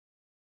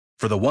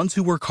For the ones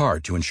who work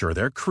hard to ensure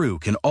their crew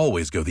can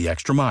always go the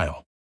extra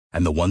mile,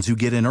 and the ones who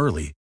get in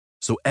early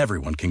so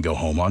everyone can go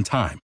home on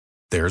time,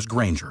 there's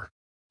Grainger,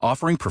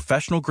 offering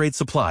professional-grade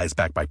supplies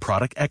backed by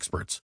product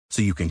experts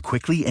so you can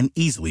quickly and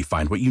easily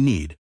find what you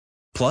need.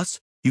 Plus,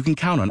 you can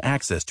count on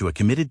access to a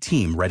committed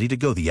team ready to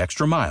go the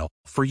extra mile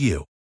for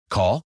you.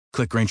 Call,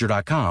 click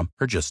Grainger.com,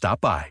 or just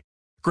stop by.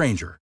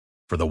 Grainger,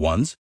 for the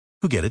ones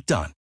who get it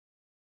done.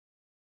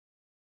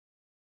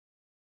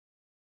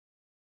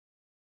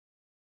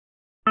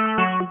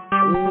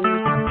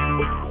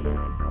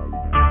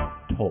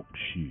 Talk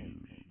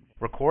shoes.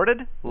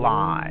 Recorded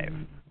live.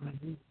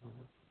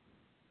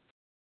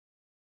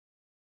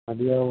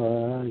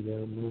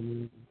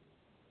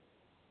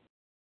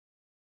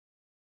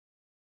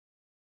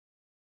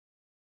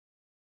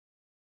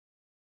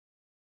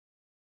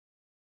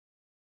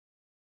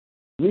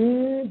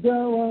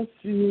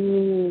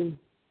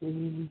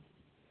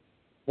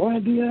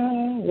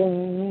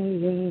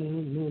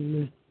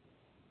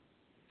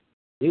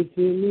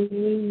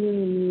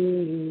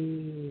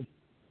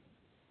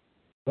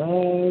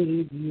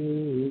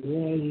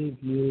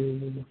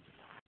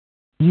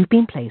 You've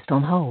been placed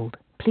on hold.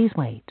 Please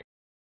wait.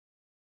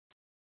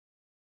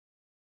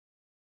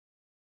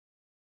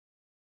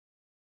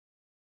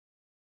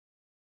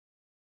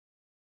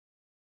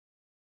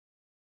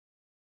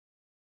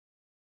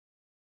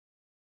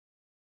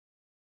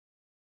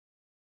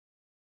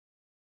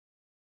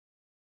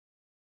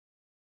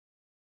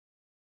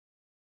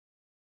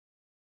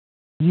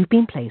 You've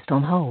been placed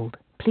on hold.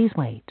 Please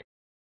wait.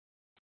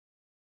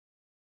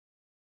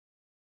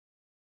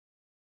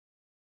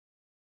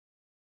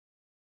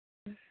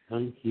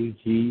 Thank you,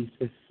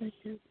 Jesus.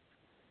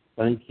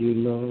 Thank you,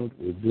 Lord.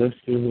 We bless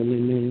your holy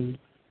name.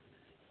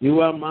 You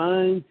are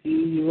mighty,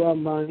 you are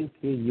mighty,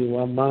 you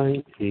are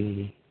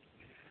mighty.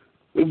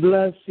 We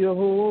bless your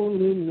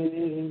holy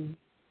name.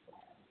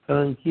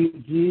 Thank you,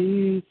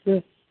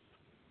 Jesus.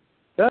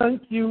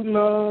 Thank you,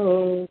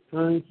 Lord.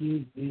 Thank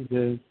you,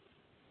 Jesus.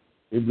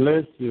 We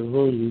bless your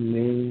holy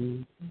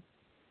name.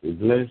 We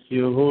bless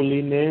your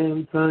holy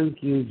name.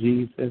 Thank you,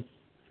 Jesus.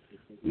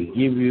 We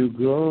give you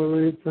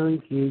glory.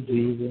 Thank you,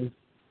 Jesus.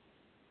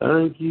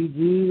 Thank you,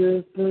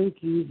 Jesus. Thank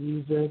you,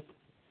 Jesus.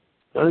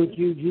 Thank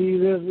you,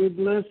 Jesus. We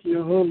bless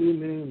your holy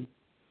name.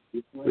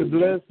 We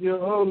bless your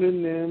holy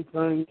name.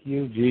 Thank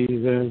you,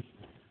 Jesus.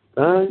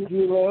 Thank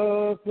you,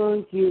 Lord.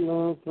 Thank you,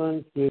 Lord.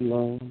 Thank you,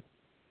 Lord.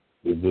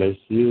 We bless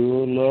you,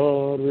 O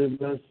Lord. We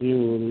bless you,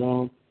 O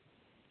Lord.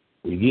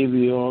 We give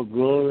you all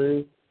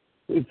glory.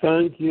 We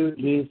thank you,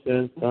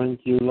 Jesus. Thank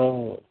you,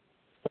 Lord.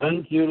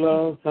 Thank you,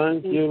 Lord.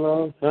 Thank you,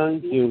 Lord.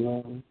 Thank you,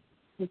 Lord.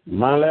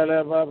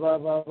 Malala baba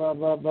baba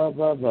baba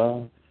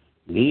baba.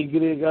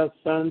 Ligriga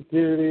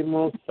santiri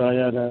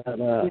mosaya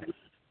dada.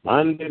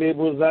 Mandiri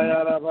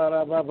buzaya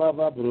baba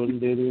baba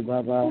brundiri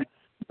baba.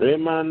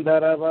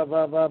 Remandara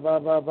baba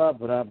baba baba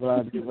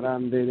brabra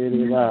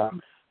brandiri baba.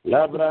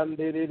 La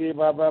brandiri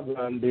baba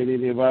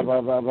brandiri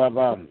baba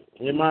baba.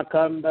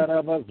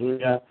 Imakandara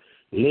bazuya.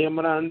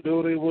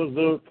 Limranduri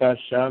buzu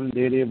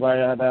kashandiri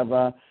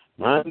bayadaba.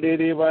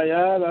 Mandiri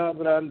bayara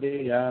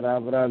brandi yara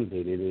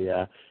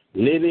brandiriya.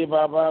 Lili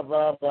baba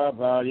baba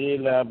baba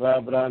ila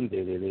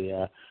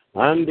babrandiriya.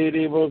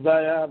 Andiri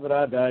buzaya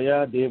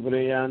bradaya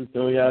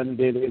dibriyanto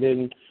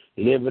yandirin.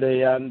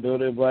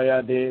 Libriyanduri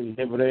bayade,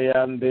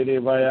 libriyandiri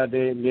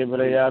bayade,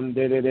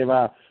 libriyandiri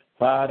ba.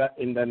 Father,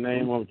 in the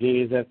name of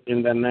Jesus,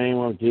 in the name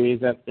of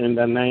Jesus, in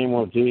the name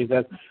of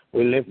Jesus,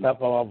 we lift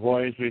up our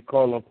voice. We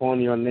call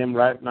upon your name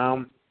right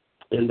now.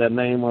 In the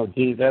name of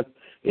Jesus,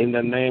 in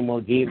the name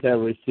of Jesus,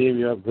 receive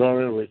your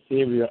glory,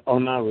 receive your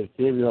honor,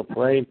 receive your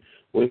praise.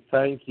 We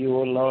thank you,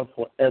 O Lord,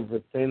 for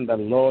everything the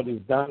Lord has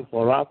done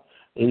for us.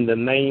 In the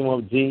name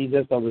of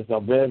Jesus, of his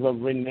above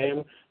every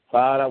name,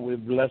 Father, we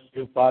bless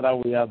you. Father,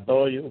 we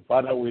adore you.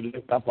 Father, we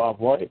lift up our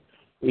voice.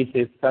 We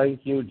say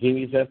thank you,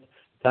 Jesus.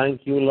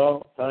 Thank you,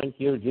 Lord. Thank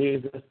you,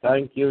 Jesus.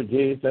 Thank you,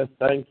 Jesus.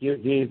 Thank you,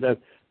 Jesus.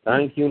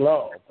 Thank you,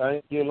 Lord.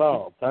 Thank you,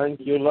 Lord. Thank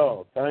you,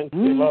 Lord. Thank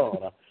you,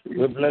 Lord.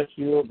 We bless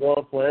you,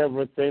 God, for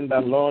everything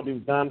that Lord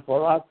has done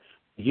for us.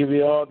 We give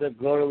you all the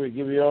glory. We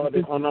give you all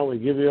the honor. We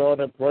give you all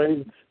the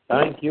praise.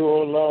 Thank you,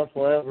 O Lord,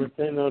 for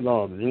everything, O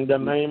Lord. In the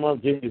name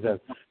of Jesus.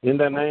 In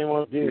the name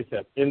of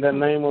Jesus. In the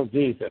name of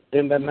Jesus.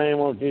 In the name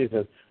of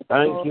Jesus.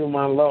 Thank you,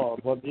 my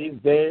Lord, for this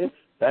day.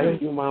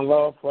 Thank you, my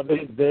Lord, for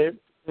this day.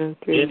 In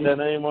the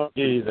name of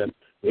Jesus.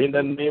 In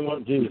the name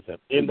of Jesus.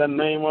 In the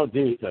name of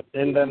Jesus.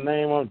 In the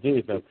name of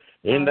Jesus.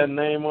 In the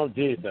name of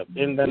Jesus.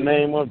 In the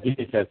name of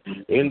Jesus.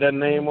 In the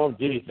name of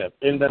Jesus.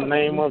 In the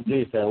name of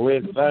Jesus.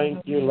 We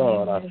thank you,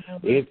 Lord.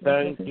 We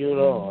thank you,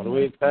 Lord.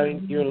 We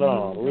thank you,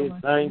 Lord. We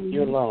thank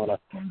you, Lord.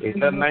 In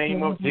the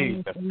name of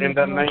Jesus. In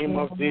the name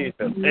of Jesus.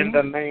 In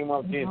the name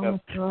of Jesus.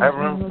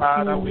 Heavenly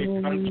Father, we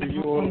come to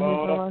you, O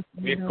Lord.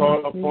 We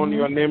call upon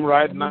your name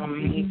right now.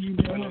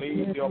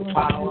 Release your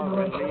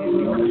power.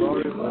 Release your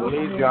glory.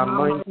 Release your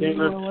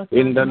anointing.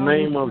 In the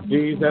name of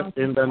Jesus.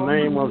 In the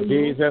name of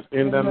Jesus.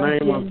 In the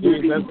name of Jesus.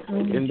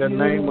 In the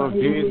name of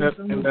Jesus,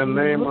 in the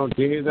name of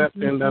Jesus,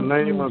 in the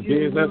name of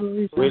Jesus,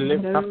 we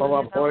lift up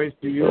our voice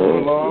to you,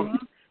 Lord.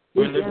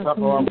 We lift up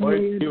our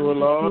voice to you,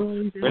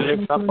 Lord. We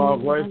lift up our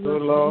voice to you,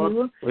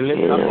 Lord. We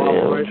lift up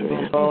our voice to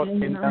you, Lord,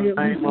 in the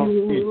name of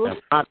Jesus.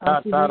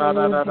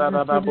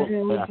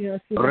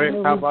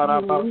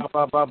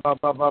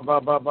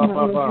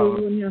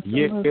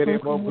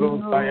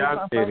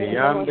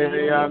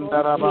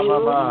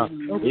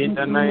 In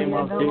the name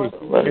of Jesus,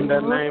 in the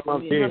name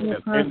of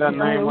Jesus, in the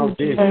name of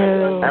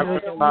Jesus.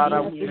 Heavenly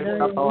Father, we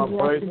lift up our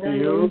voice to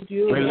you.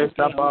 We lift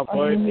up our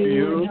voice to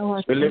you.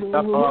 We lift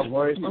up our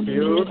voice to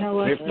you.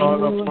 We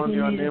call upon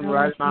your name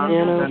right now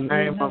in the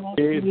name of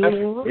Jesus,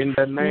 in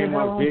the name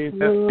of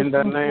Jesus, in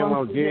the name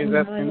of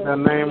Jesus, in the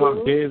name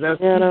of Jesus,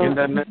 in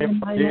the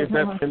name of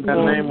Jesus, in the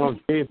name of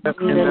Jesus,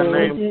 in the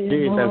name of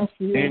Jesus,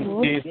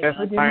 in Jesus'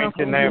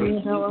 mighty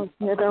name.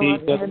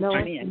 Jesus'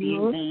 mighty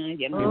name.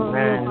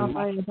 Amen.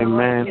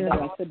 Amen.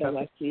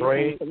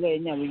 Pray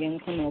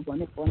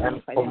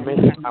and commit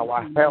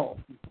our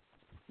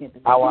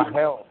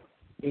health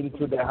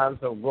into the hands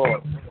of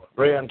God.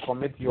 Pray and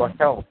commit your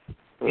health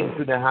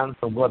into the hands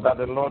of God, that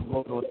the Lord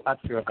God will touch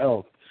your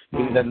health.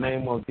 In the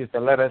name of Jesus,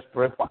 let us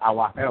pray for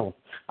our health.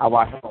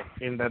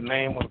 In the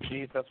name of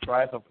Jesus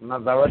Christ of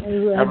Nazareth.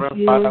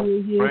 Heavenly Father,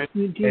 we pray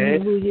today.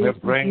 We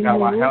bring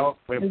our health.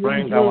 We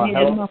bring our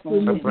health.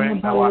 We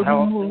bring our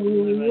health.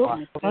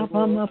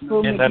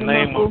 In the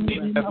name of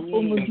Jesus.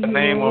 In the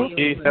name of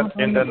Jesus.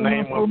 In the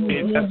name of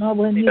Jesus. In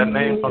the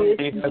name of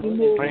Jesus.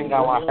 We bring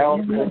our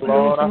health,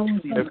 Lord.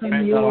 We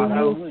bring our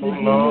health,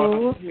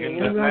 Lord. In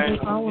the name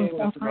of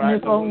Jesus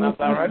Christ of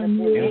Nazareth.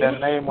 In the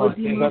name of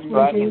Jesus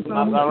Christ of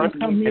Nazareth.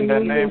 In the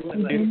name of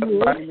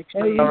Jesus Christ of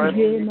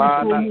Nazareth.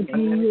 Father,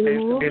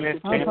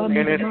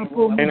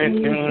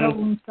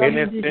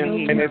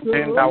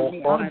 anything that will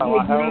cause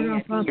our health,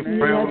 we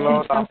pray,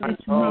 Lord, my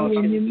God.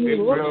 We pray,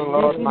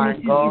 Lord, my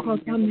God.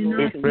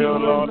 We pray,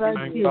 Lord,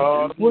 my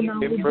God. We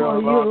pray,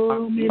 Lord,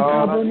 my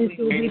God.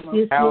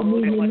 Help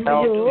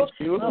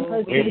you.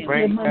 We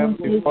bring them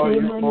before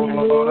you, O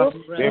Lord.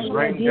 We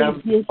bring them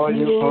before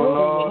you, O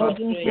Lord.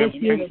 We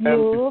bring them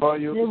before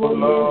you, O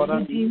Lord. In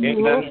the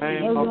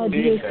name of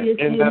Jesus.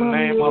 In the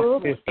name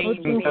of Jesus.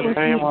 In the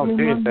name of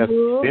Jesus.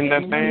 In the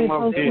name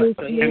of Jesus,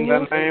 in the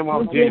name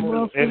of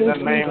Jesus, in the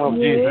name of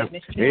Jesus,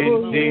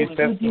 in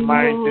Jesus'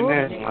 mighty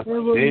name,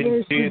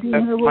 in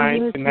Jesus'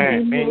 mighty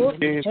name, in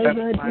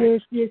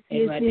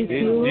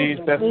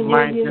Jesus'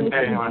 mighty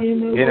name,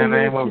 in the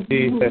name of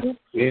Jesus,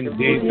 in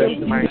Jesus'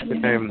 mighty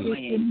name.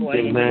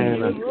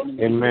 Amen.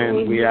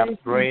 Amen. We are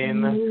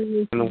praying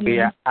and we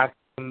are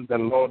asking the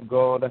Lord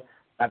God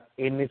that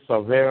any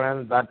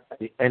surveillance that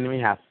the enemy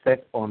has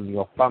set on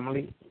your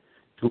family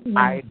to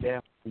hide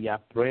them. We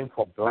are praying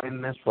for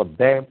blindness for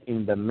them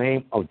in the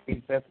name of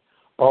Jesus.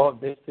 All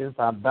these things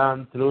are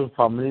done through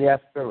familiar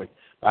spirit.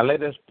 But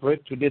let us pray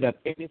today that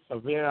any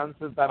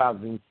surveillances that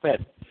have been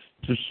set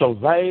to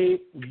surveil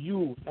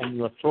you and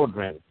your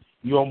children,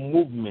 your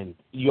movement,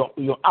 your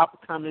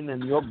upcoming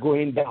and your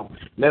going down,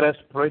 let us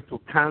pray to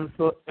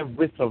cancel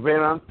every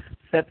surveillance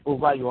set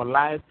over your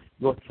life,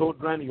 your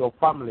children, your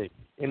family.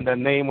 In the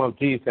name of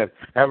Jesus.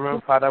 Heavenly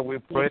Father, we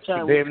pray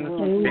today we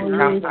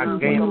come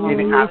against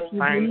any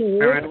assigned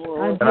spirit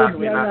that has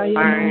been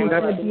assigned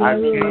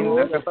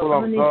against the people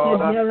of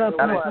God,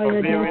 that is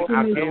surveilling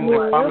against the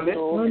family,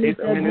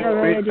 its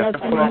ministry, the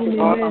people of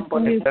God, in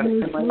the name of Jesus, in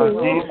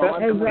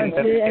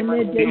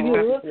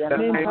the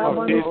name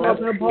of Jesus,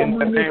 in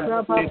the name of Jesus,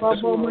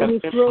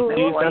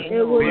 in the name of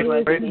Jesus, we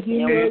pray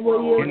today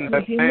in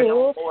the name of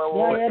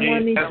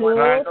Jesus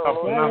Christ of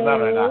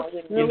Nazareth,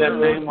 in the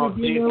name of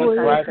Jesus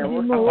Christ of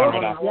Nazareth.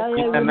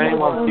 In the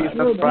name of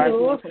Jesus Christ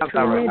of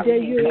Nazareth,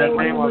 in the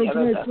name of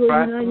Jesus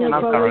Christ of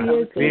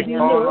Nazareth, we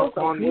call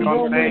upon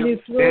your name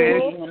today.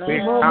 We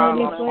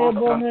call upon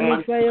your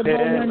name today.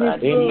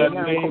 In the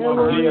name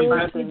of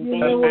Jesus, in the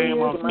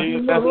name of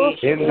Jesus,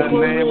 in the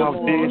name of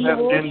Jesus,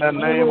 in the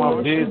name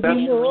of Jesus,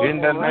 in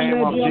the name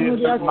of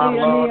Jesus, my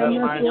Lord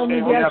and my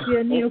Savior.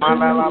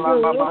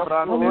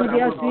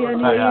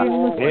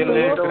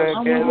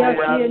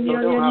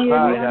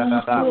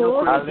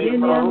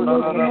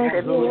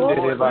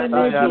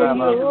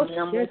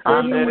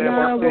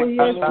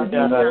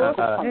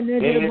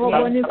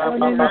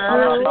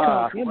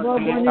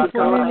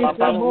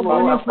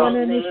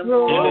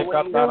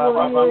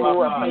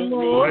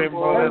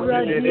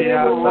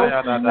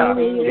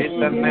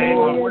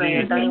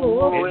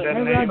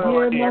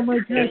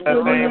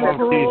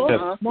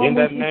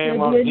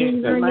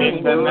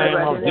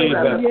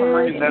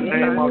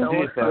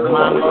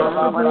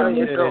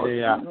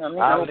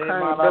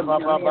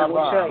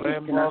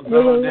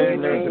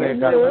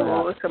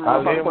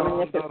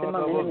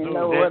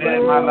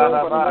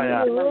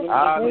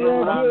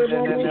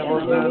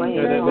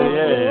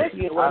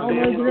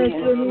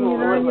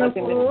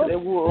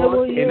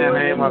 In the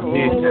name of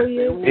Jesus,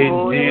 in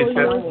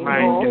Jesus'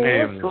 mighty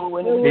name,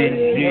 in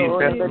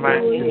Jesus'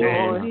 mighty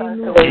name,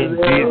 in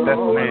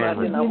Jesus' name,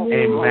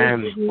 amen,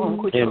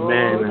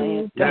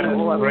 amen. Let us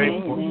pray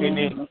for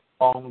any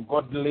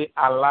ungodly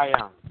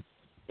alliance,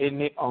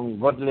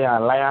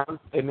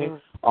 any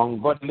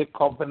ungodly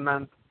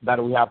covenant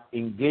that we have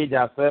engaged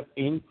ourselves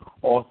in,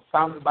 or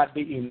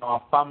somebody in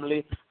our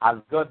family has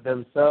got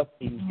themselves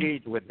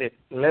engaged with it.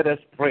 Let us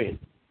pray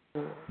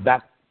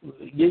that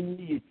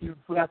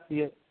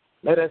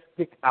let us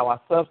take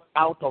ourselves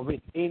out of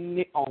it.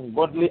 Any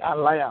ungodly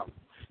alliance,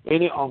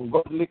 any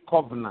ungodly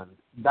covenant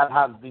that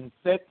has been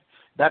set,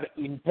 that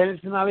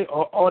intentionally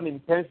or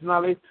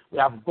unintentionally we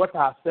have got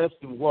ourselves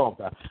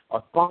involved.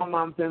 Upon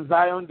Mountain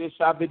Zion there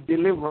shall be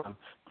deliverance.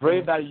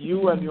 Pray that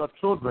you and your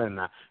children,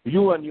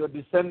 you and your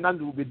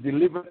descendants will be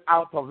delivered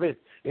out of it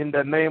in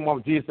the name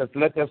of Jesus.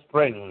 Let us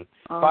pray.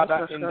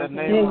 Father, in the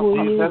name of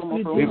Jesus,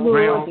 we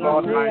pray, oh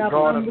God, my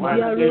God and my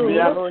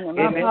Savior,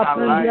 any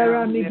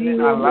alliance, any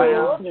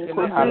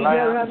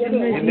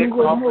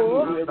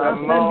covenant, the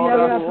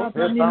Lord,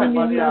 if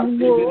somebody has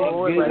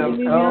engaged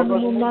themselves,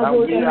 that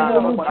we are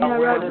not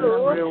aware of the Lord,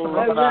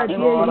 in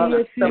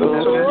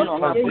the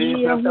name of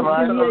Jesus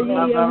Christ of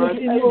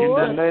Nazareth, in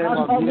the name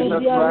of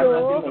Jesus Christ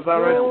of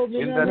Nazareth,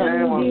 in the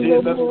name of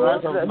Jesus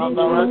Christ of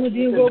Nazareth,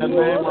 in the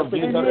name of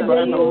Jesus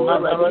Christ of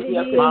Nazareth,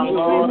 my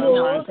Lord and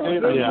my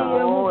Savior,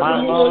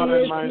 my Lord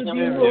and my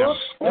Savior,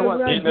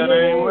 in the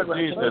name of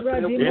Jesus, in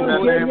the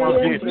name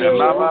of Jesus,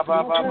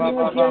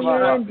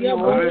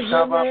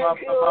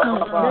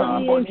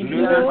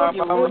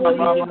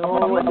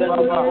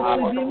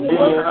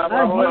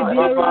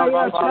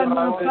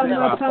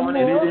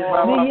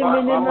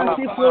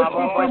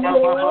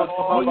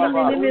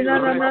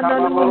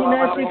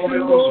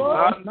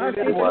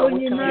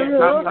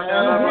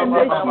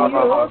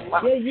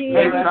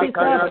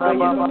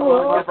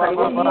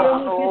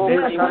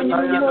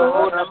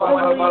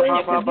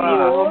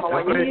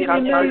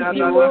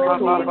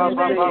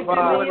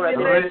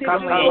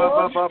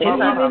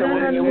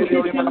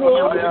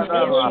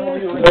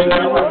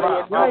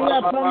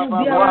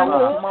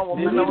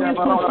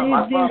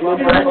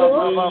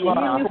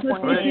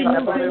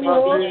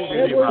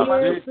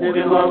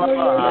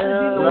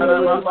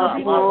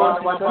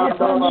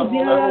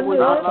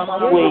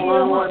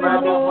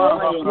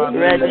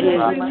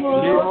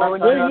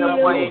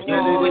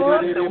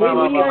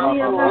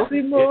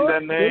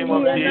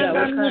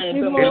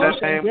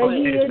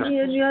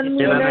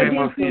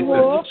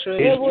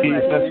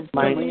 Jesus'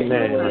 mighty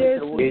name.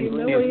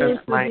 In Jesus'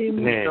 mighty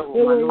name. I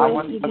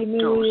want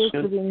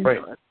to pray.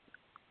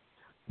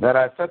 There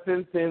are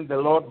certain things the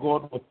Lord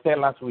God will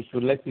tell us we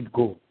should let it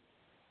go.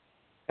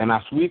 And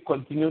as we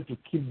continue to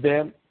keep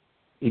them,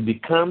 it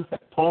becomes a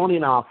thorn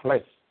in our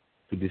flesh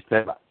to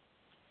disturb us.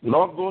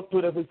 Lord God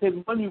told us, He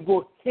said, when you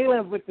go, kill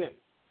everything.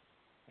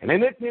 And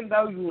anything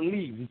that you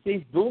leave, He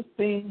says, those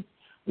things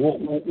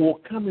will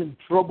come and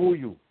trouble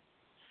you.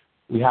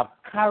 We have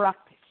characters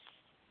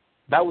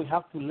that we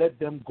have to let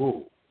them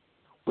go.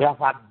 We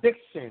have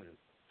addictions.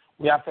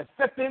 We have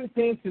certain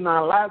things in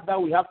our life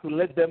that we have to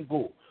let them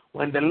go.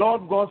 When the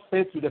Lord God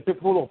said to the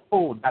people of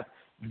old that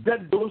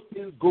let those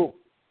things go,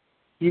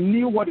 He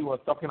knew what He was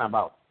talking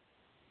about.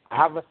 I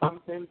have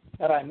something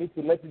that I need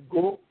to let it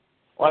go.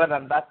 Other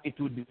than that, it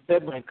will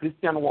disturb my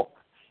Christian walk.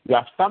 You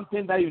have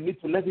something that you need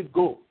to let it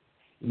go.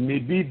 It may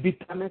be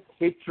bitterness,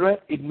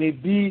 hatred. It may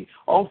be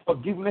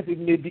unforgiveness. It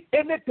may be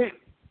anything.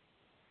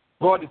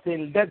 God is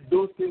saying, let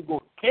those things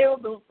go. Kill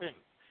those things.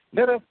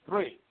 Let us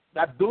pray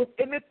that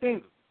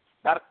anything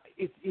that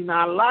is in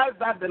our lives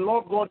that the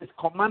Lord God is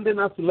commanding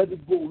us to let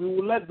it go, we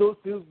will let those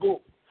things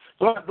go.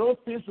 So that those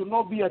things will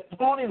not be a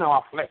thorn in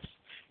our flesh.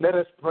 Let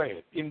us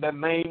pray in the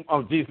name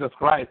of Jesus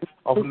Christ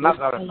of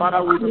Nazareth.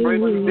 Father, we pray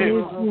today.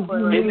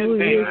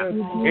 Anything.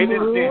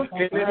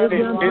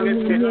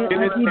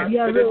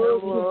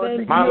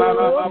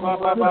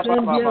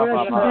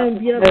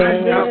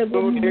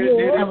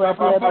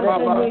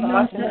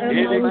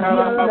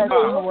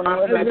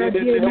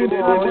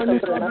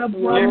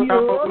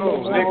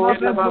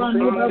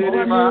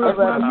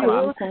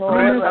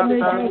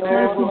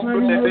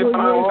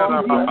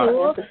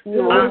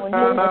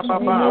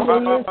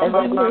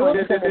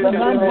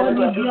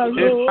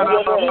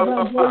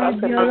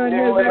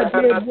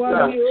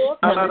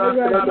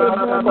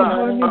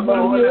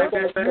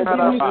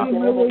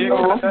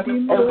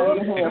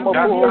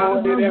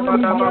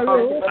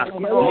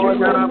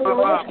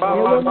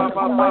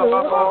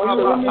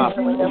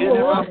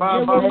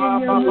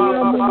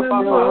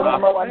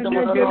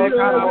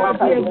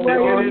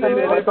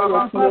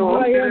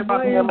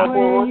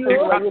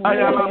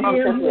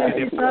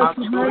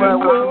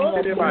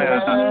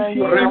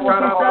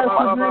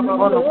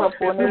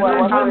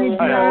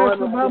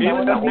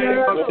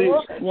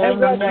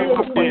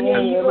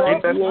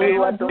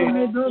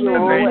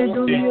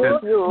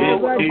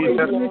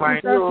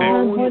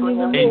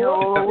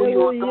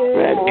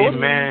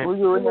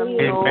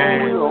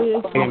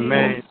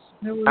 Amen.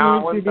 Now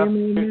I want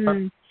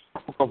to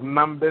book of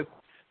Numbers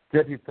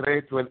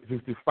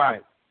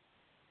 33:55.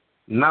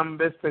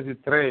 Numbers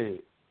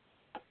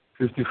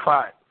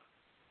 33:55.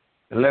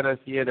 Let us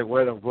hear the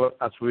word of God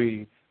as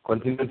we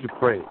continue to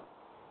pray.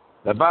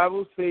 The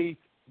Bible says,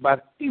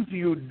 but if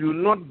you do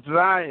not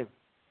drive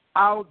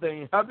out the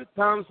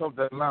inhabitants of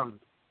the land,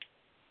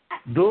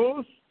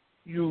 those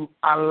you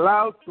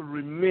allow to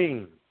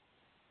remain,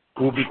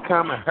 will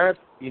become a herb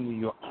in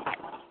your eye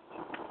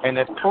and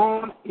a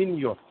thorn in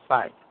your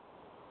side.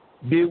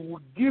 They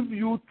will give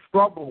you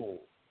trouble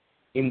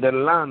in the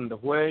land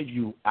where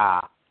you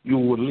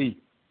will live.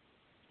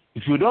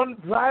 If you don't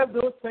drive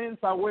those things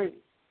away,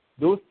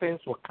 those things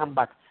will come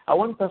back. I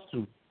want us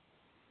to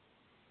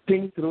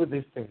think through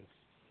these things.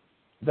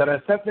 There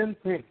are certain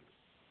things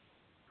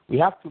we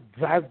have to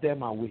drive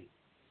them away.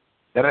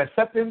 There are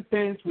certain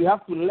things we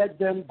have to let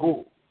them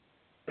go.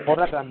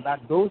 Other than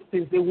that, those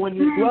things, when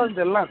you dwell in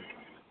the land,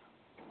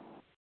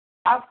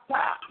 after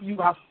you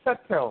have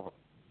settled,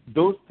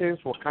 those things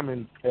will come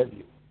and tell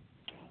you.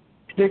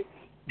 Take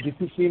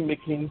decision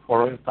making,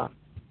 for instance.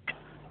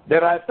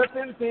 There are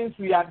certain things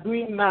we are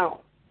doing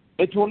now.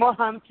 It will not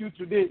haunt you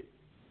today.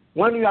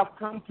 When you have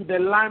come to the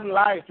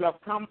limelight, you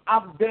have come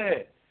up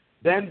there,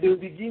 then they'll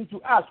begin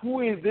to ask,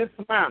 who is this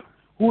man?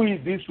 Who is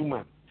this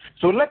woman?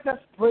 So let us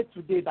pray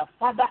today that,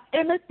 Father,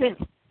 anything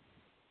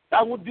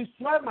that would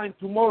destroy my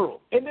tomorrow,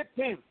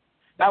 anything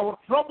that will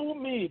trouble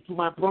me to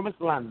my promised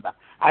land,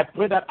 I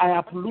pray that I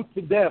uproot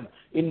them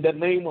in the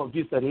name of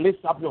Jesus.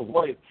 Lift up your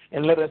voice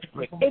and let us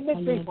pray.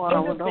 Anything,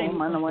 drive those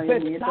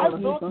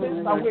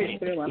things away.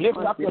 Lift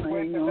up your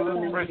voice and let us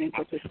pray.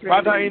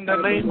 Father, in the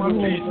name of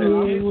Jesus,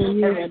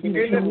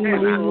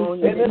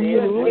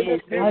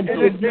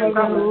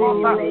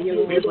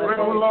 we pray,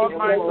 O Lord,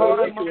 my God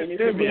and my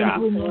Savior,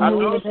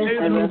 and those things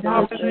that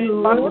have been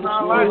in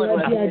our lives,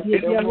 in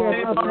the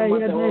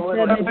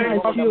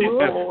name of Jesus.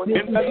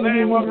 In the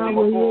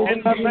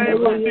name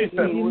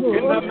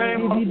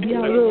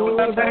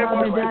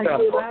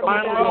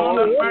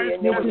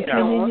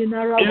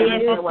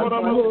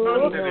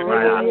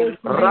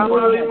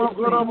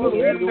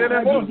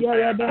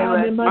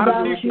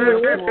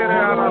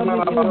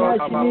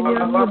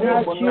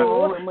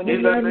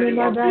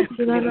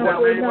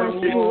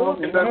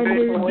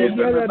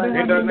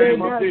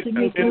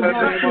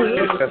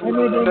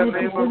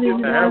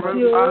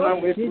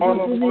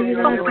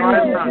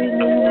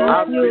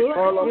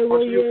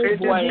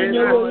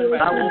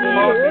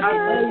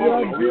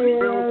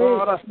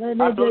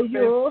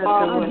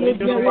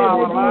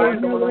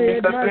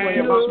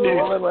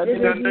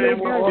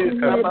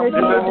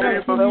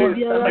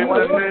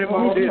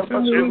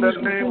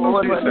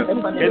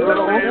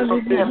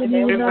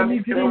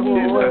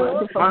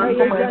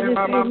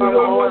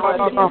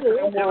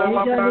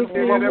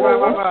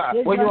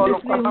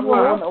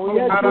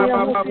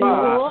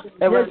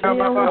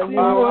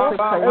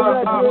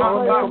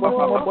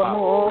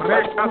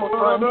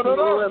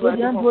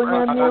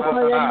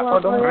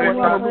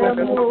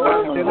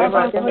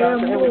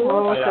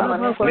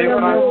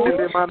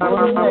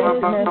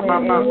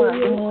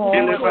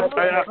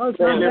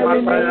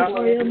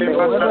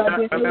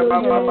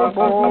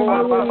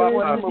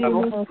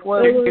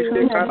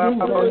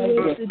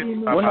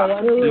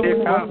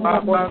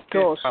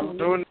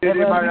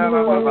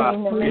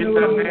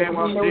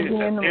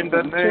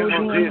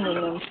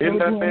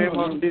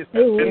of Jesus,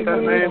 in the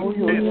name of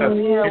Jesus,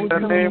 in the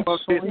name of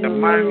Jesus,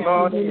 my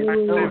Lord and my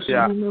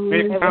Savior, we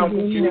come to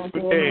you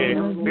today.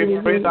 We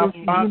pray that,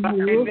 Father,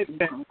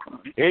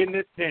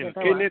 anything,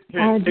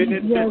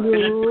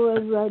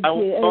 I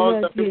will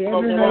call the people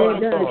of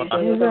God,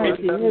 in the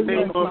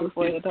name of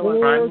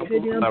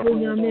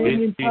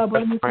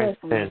Christ.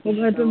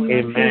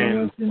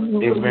 Amen.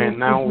 Amen.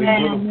 Now we're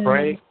going to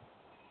pray.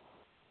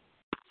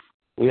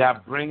 We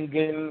are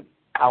bringing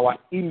our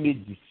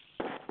images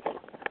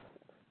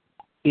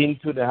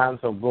into the hands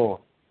of God.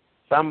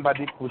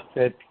 Somebody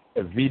posted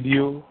a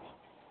video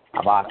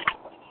about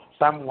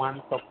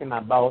someone talking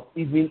about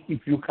even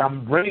if you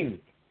can bring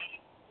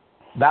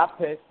that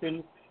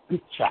person's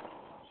picture.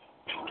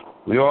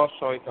 We all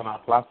saw it on our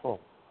platform.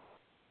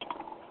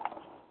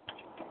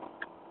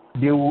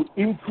 They will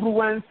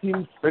influence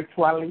him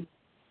spiritually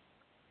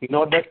in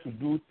order to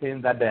do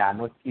things that they are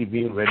not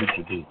even ready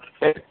to do.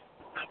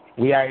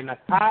 We are in a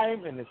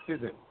time and a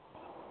season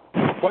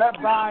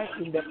whereby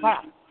in the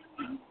past,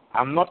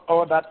 I'm not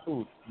all that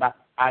old, but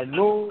I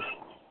know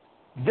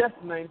just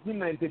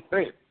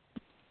 1993,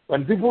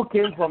 when people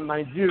came from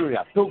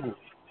Nigeria, Togo,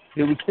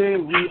 they would say,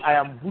 I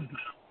am Buddhist.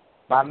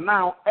 But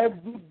now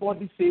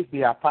everybody says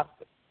they are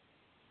pastors.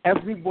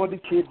 Everybody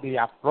says they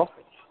are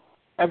prophets.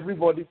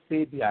 Everybody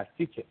says they are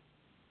teachers.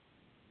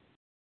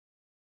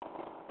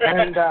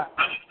 And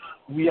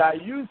we are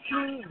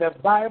using the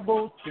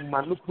Bible to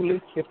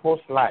manipulate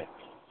people's lives.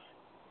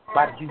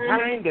 But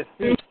behind the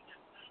scenes,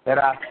 there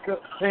are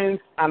things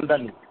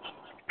underneath.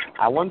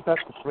 I want us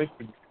to pray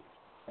for you.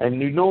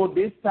 And you know,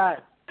 this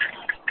time,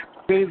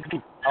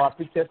 Facebook, our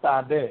pictures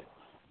are there.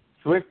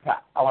 Twitter,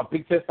 our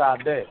pictures are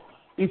there.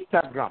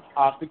 Instagram,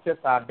 our pictures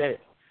are there.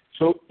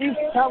 So if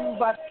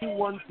somebody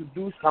wants to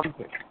do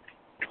something,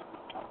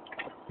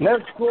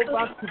 let's go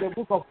back to the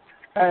book of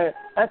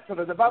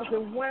Exodus. The Bible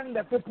says, when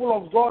the people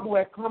of God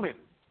were coming,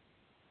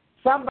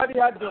 somebody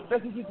had the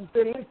audacity to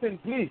say, listen,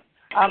 please,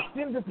 I've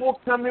seen people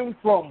coming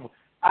from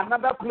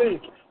another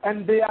place,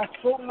 and they are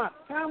so much.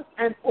 Come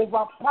and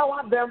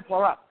overpower them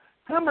for us.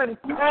 Come and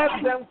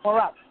curse them for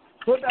us,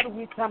 so that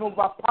we can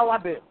overpower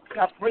them. We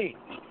are praying.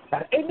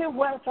 That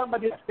anywhere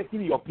somebody is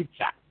taking your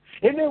picture,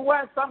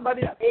 anywhere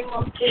somebody has taken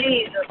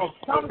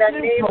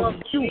something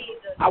from you,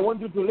 I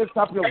want you to lift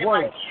up your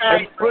voice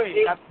and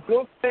pray that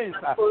those things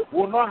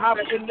will not have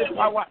any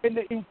power,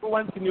 any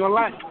influence in your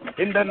life.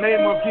 In the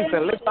name of Jesus,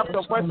 lift up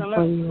your voice and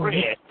let's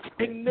pray.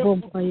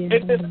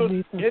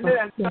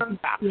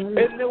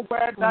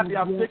 Anywhere that they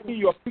have taken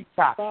your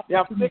picture, they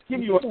have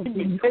taken your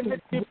image,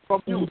 anything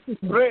from you,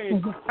 pray,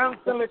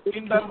 cancel it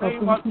in the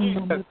name of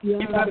Jesus.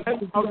 In the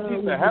name of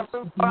Jesus,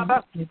 Heavenly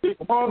Father, we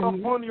call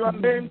upon your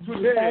name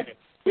today.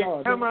 We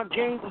come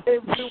against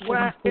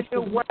everywhere,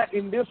 anywhere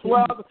in this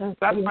world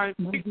that my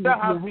picture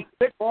has been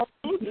taken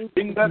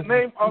in the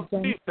name of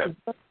Jesus.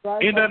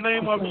 In the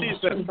name of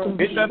Jesus. In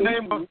the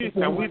name of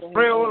Jesus. We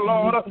pray, O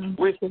Lord,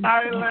 we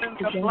silence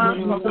the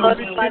plans of the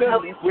wicked.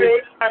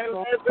 We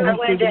silence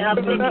everywhere they have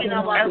taken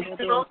our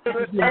picture.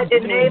 In the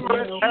name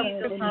of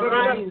Jesus.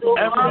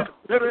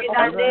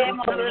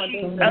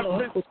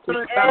 Every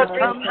spirit that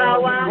comes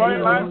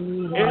from life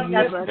in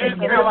this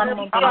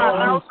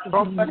house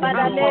from the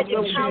camp of the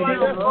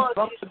wicked. We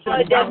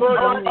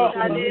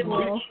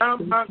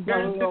come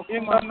against it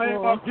in the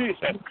name of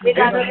Jesus.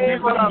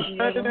 Anything that I'm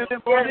sending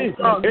anybody,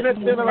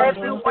 anything that I'm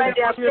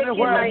sending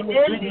anywhere, we can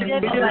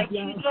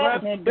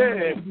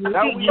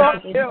that we are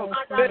killed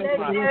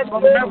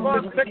from ever in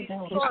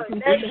the name of Jesus.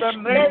 In the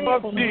name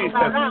of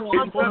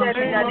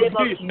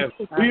Jesus.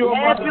 We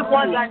overrule the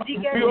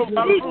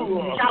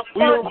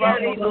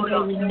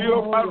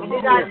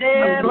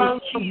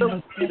plans of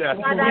the leader. In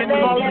the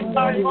name of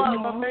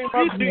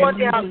Jesus.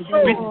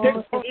 We take in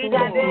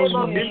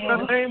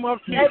the name of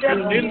Jesus,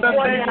 in the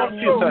name of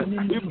Jesus,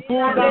 we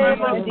pull down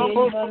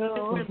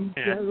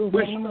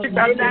we speak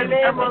against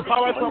every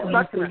powers of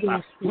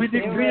darkness. We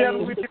decree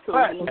and we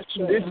declare,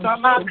 it shall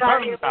not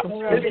stand, it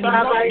shall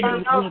not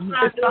stand, it shall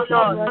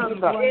not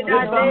stand, it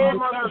shall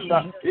not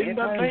stand. In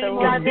the name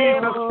of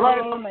Jesus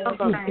Christ of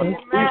Nazareth,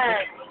 we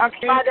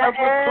Father,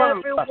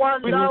 everyone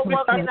now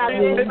working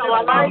against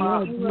our lives,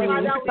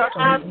 Father, we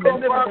ask for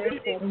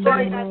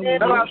destroy in the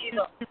name of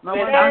Jesus.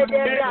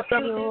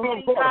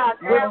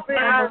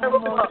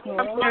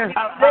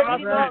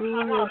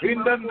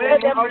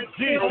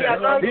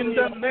 In the name of Jesus, in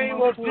the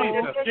name of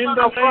Jesus, in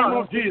the name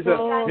of Jesus,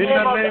 in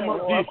the name of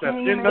Jesus,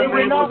 in the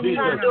name of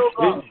Jesus,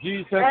 in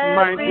Jesus'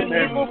 mighty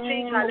name,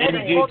 in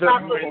Jesus'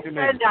 mighty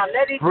name.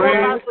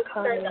 Pray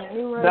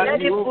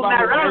that you will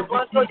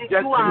execute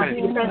judgment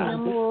in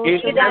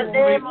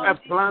every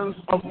plans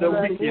of the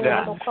wicked.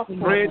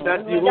 Pray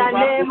that you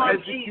will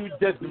execute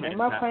judgment,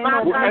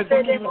 will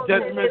execute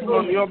judgment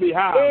on your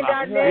behalf. In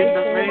the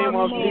name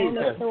of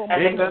Jesus,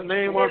 in the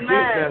name of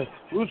Jesus.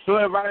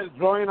 Whosoever is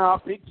drawing our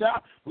picture,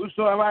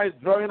 whosoever is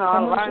drawing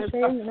our lines,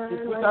 we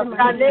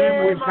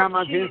come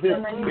against it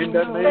in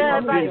the name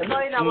of Jesus,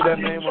 in the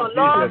name of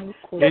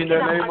Jesus, in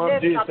the name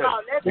of Jesus,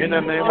 in the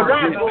name of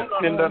Jesus,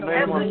 in the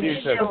name of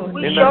Jesus,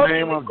 in the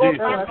name of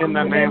Jesus, in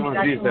the name of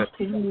Jesus.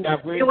 We are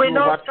going to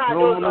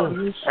overthrow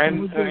and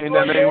in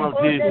the name of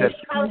Jesus,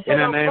 in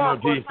the name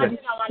of Jesus,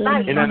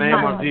 in the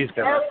name of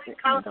Jesus.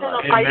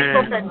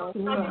 Amen.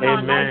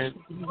 Amen.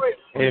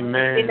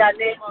 Amen.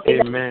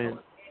 Amen.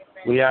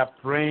 We are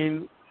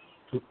praying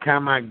to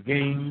come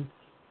against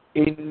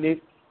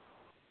any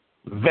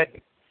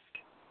verdict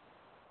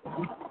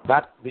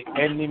that the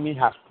enemy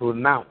has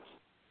pronounced.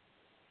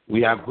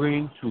 We are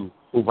going to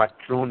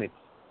overthrow it.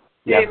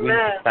 We are going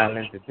to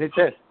silence it. It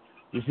says,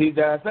 you see,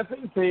 there are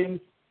certain things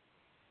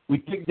we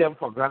take them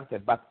for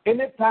granted, but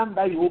anytime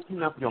that you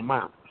open up your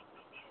mouth,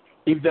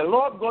 if the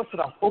Lord God should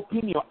have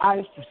opened your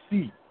eyes to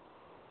see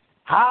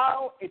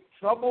how it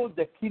troubles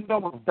the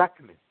kingdom of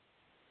darkness,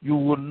 you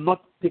will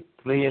not take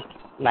prayers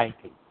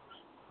lightly.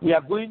 We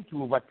are going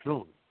to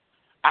overthrow.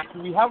 As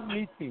we have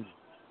meetings,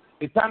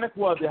 Satanic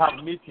world, they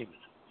have meetings.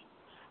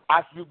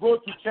 As we go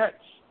to church,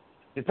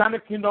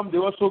 Satanic kingdom, they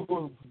also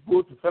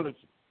go to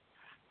fellowship.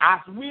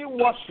 As we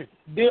worship,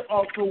 they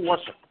also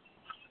worship.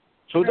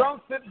 So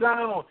don't sit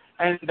down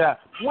and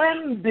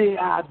when they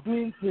are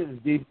doing things,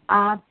 they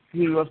add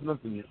seriousness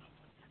in it.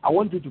 I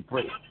want you to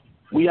pray.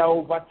 We are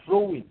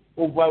overthrowing,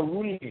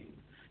 overruling,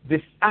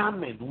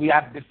 disarming. We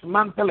are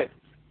dismantling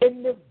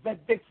any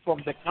verdict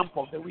from the camp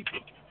of the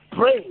wicked.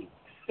 Pray.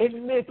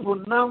 Any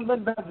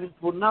pronouncement that is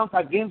pronounced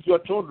against your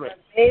children,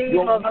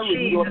 your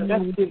marriage, your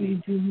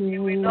destiny.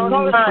 In the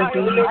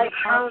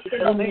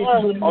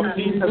name of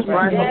Jesus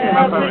Christ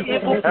of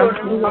Nazareth.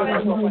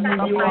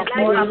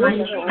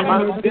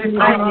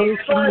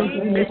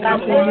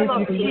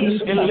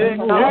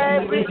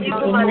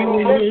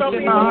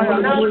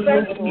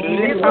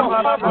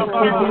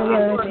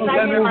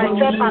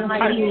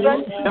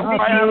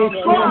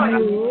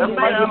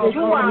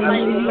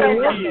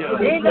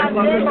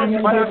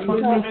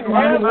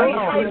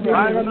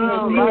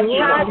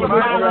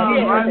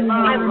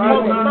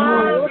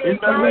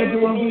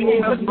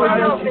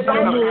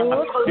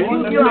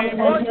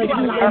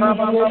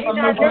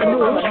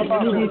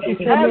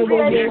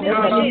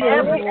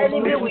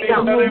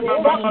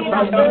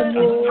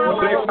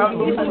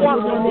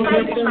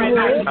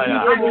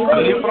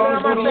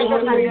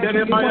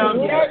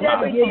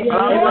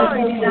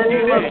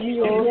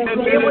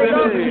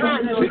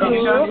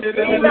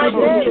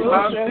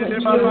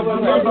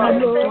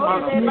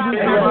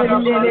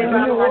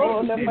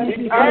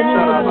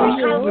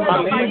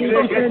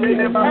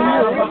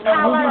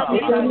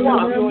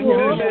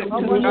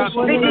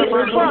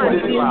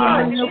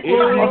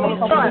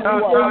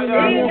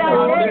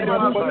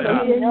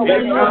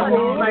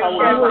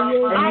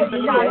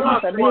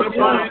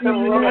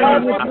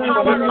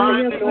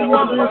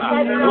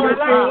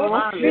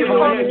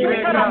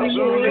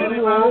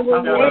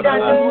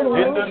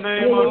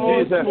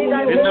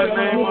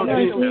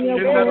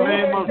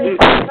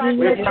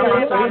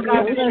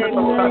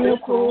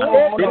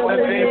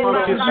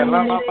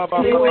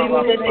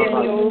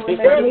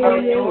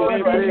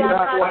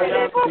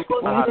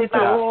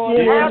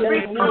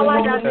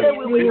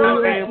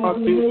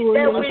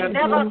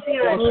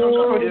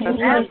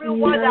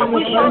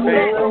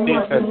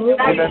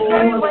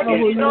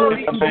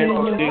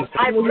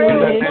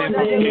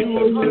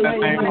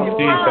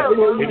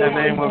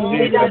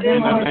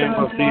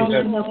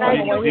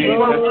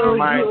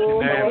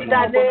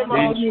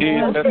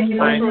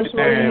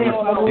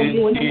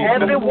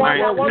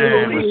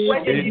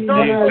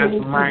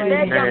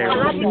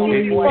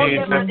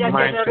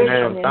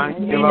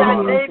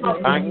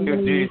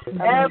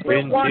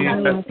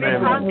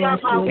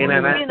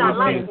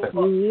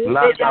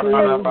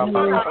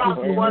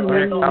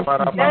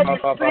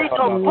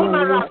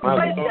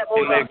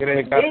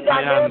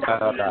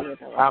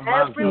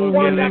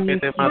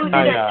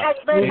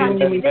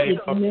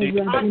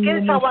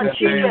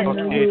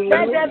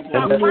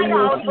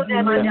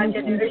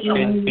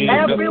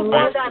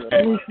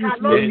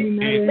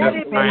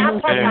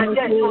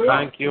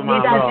 Thank you,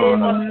 my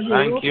Lord.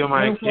 Thank you,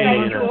 my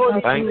King.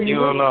 Thank you,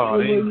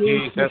 Lord. In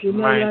Jesus'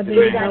 mighty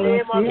name.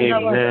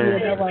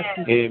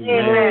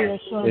 Amen.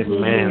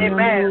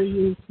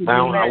 Amen.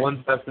 Now I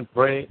want us to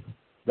pray.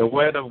 The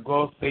word of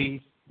God says,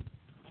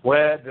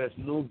 where there's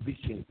no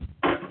vision,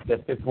 the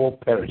people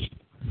perish.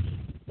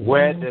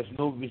 Where there's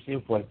no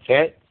vision for a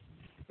church,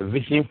 a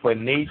vision for a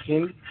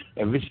nation,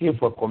 a vision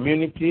for a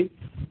community,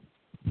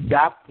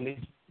 that place,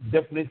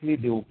 definitely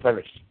they will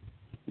perish.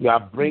 You are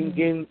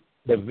bringing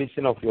the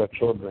vision of your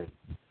children,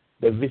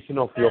 the vision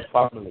of your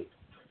family,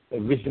 the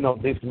vision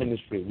of this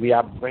ministry. We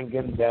are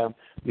bringing them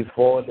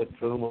before the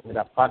throne of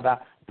the Father.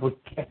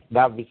 Protect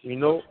that vision. You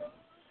know,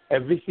 a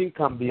vision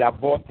can be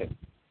aborted.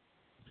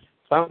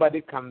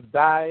 Somebody can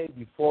die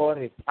before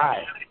his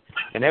eyes,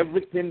 and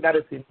everything that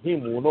is in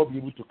him will not be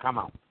able to come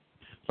out.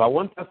 So I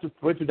want us to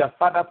pray to the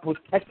Father,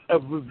 protect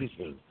every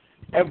vision.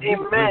 Every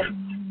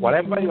vision,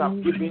 whatever you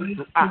have given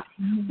to us,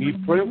 we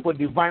pray for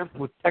divine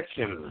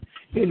protection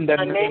in the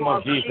name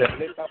of Jesus.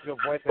 Lift up your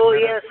voice and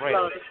let us pray.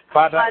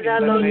 Father,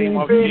 in the name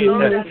of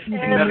Jesus, in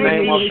the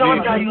name of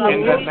Jesus, in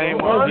the name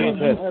of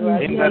Jesus,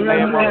 in the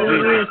name of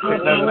Jesus,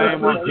 in the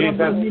name of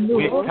Jesus,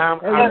 we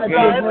come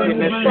against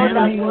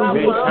anything,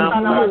 we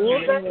come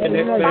against anything,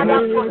 we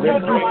bring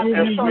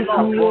every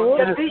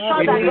abortion,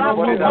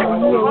 anybody that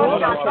will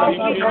hold us to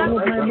bring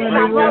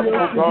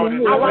every God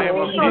in the name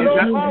of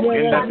Jesus,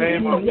 in the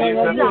name of Jesus,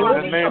 in the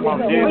name of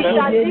Jesus,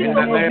 in the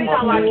name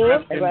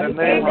of Jesus, in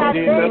the name of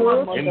Jesus,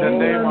 in the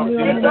name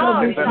of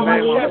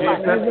Jesus,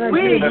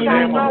 in the name of Jesus, in the name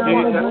of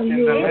Jesus,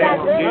 in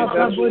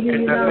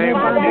the name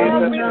of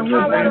Jesus, in the name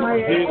of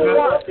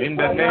Jesus, in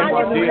the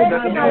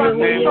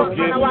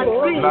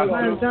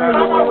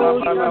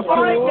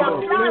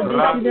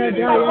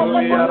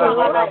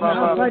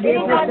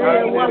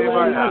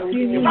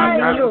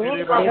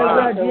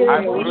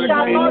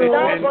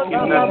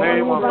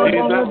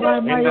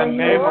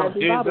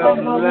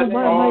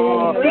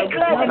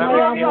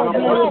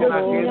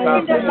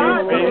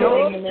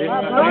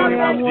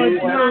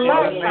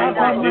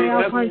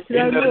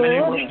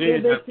name of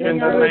Jesus, in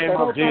the name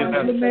of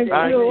Jesus,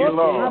 Thank you,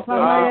 Lord. In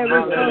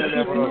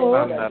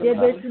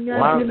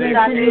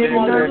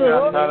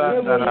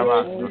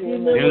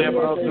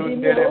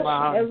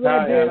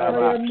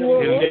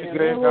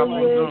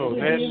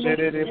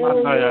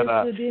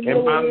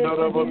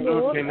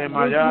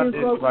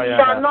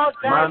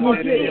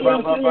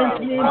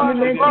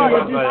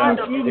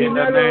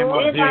the name of Jesus, in the name of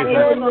Jesus,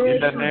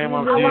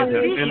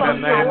 in the name of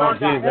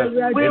Jesus,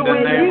 in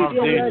the name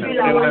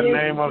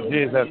of Jesus,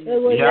 in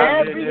the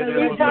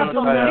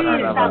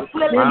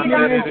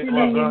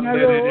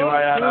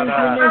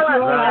name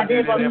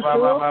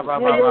of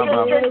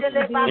Jesus.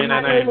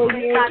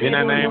 In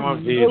the name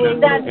of Jesus,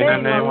 in the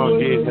name of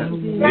Jesus,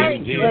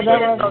 in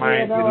Jesus'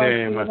 mighty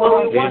name,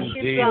 in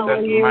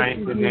Jesus'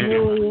 mighty name,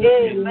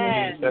 in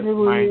Jesus'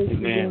 mighty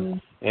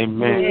name.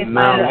 Amen.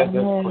 Now let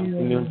us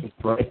continue to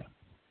pray.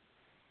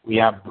 We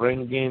are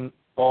bringing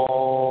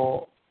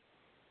all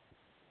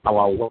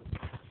our work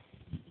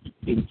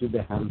into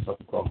the hands of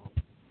God.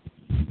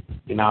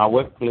 In our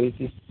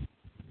workplaces,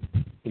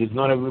 It is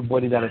not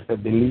everybody that is a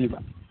believer.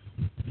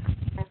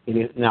 It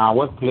is in our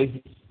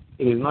workplaces.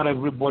 It is not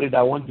everybody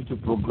that wants you to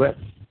progress.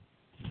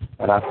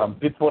 There are some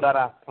people that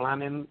are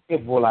planning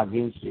evil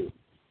against you.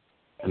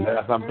 And there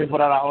are some people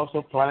that are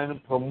also planning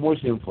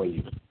promotion for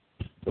you.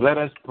 So let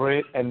us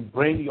pray and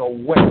bring your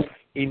work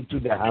into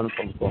the hands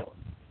of God.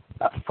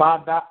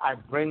 Father, I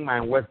bring my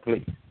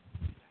workplace.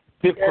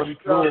 Take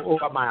control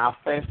over my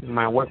affairs in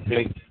my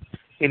workplace.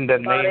 In the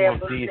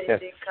name of Jesus,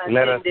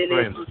 let us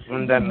pray.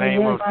 In the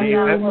name of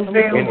Jesus,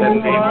 in the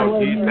name of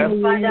Jesus,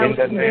 in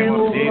the name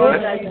of Jesus,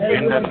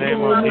 in the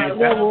name of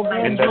Jesus,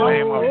 in the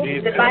name of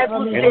Jesus,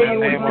 in the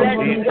name of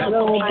Jesus,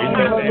 in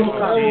the name of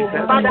Jesus,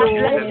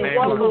 in the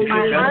name of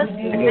Jesus,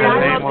 in the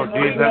name of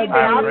Jesus,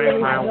 I bring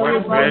my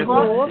workplace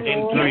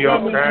into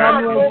your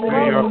care,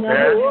 into your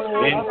care,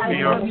 into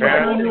your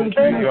care,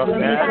 into your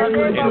care,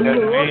 in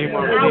the name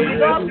of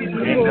Jesus,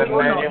 in the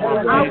name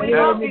of Jesus,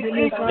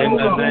 in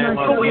the name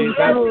of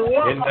Jesus.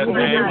 In the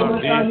name of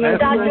Jesus,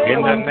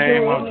 in the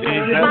name of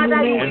Jesus,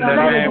 in the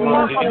name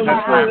of Jesus,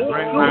 I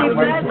bring my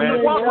workplace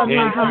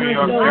into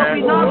your care,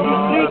 Lord,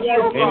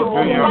 into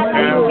your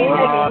care,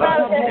 Lord,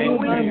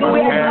 into your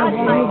care,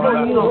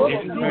 Lord,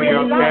 into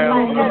your care,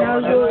 Lord,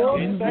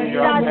 into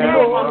your care, Lord, into your care, Lord, into your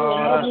care,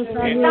 Lord.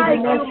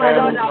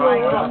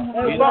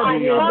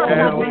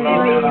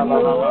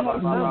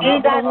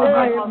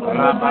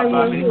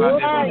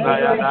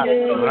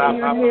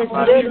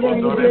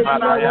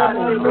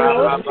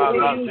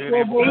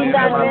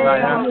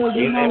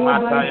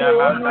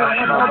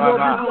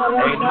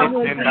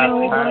 Anything that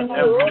stands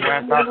every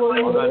work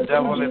of the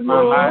devil in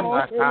my life,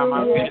 I come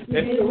against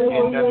it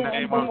in the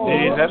name of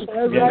Jesus,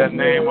 in the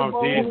name of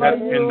Jesus,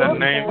 in the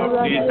name of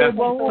Jesus.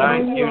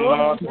 Thank you,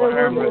 Lord, for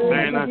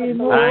everything.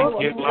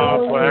 Thank you,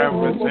 Lord, for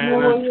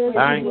everything.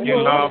 Thank you,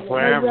 Lord, for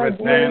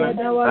everything.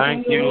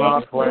 Thank you,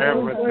 Lord, for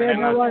everything.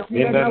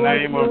 In the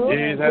name of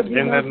Jesus,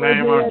 in the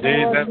name of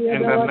Jesus,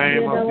 in the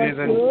name of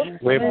Jesus,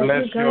 we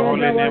bless your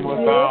holy name, O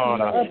God.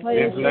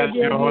 We bless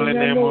your holy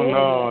name, O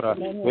Lord.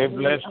 We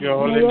bless your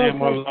holy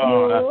name, O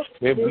Lord.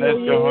 We bless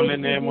your holy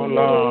name, O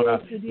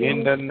Lord.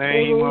 In the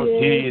name of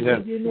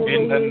Jesus.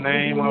 In the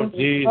name of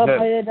Jesus.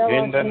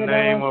 In the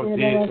name of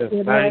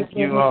Jesus. Thank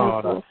you,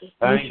 Lord.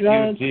 Thank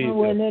you,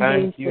 Jesus.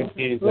 Thank you,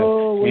 Jesus.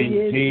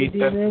 In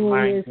Jesus'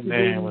 mighty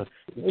name.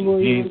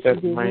 In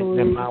Jesus' mighty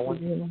name, I want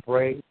to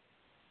pray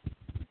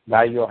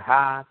that your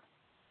heart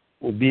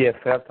will be a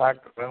fertile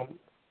ground,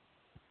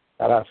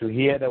 that as you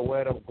hear the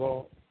word of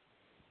God,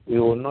 we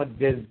will not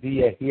just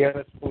be a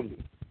hearers only,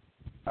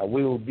 but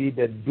we will be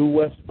the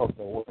doers of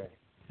the word.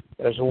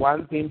 There's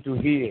one thing to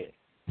hear,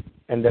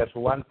 and there's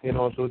one thing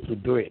also to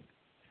do it.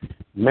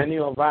 Many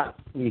of us,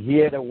 we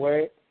hear the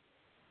word,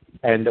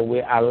 and we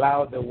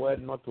allow the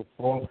word not to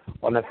fall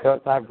on a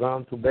fertile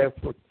ground to bear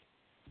fruit.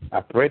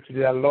 I pray to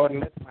the Lord,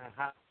 let my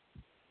heart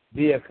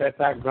be a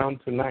fertile ground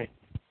tonight,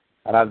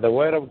 and as the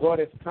word of God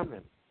is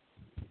coming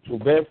to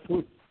bear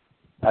fruit,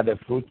 that the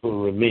fruit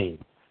will remain.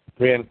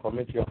 Pray and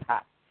commit your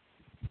heart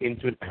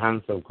into the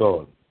hands of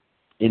God.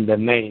 In the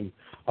name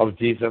of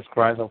Jesus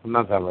Christ of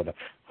Nazareth.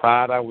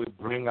 Father, we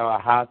bring our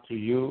heart to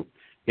you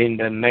in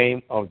the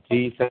name of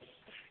Jesus.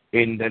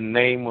 In the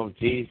name of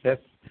Jesus.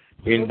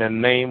 In the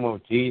name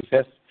of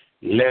Jesus.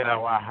 Let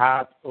our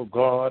heart, O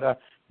God,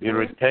 be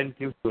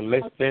retentive to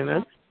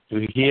listen,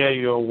 to hear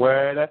your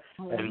word,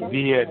 and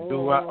be a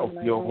doer of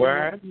your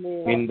word.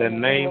 In the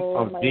name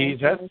of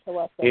Jesus.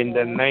 In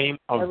the name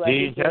of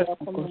Jesus.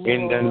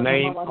 In the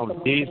name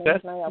of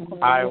Jesus.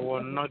 I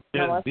will not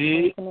just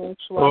be,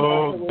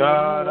 oh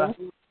God,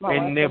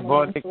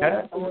 anybody,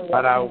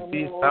 but I will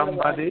be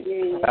somebody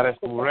that is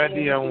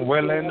ready and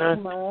willing.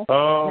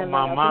 Oh,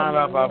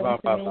 Mama Baba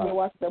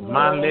Baba,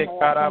 Male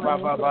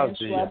Karababa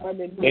Bazia,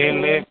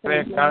 Ele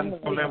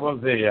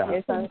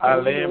Precantulebozia,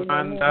 Ale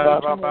Manda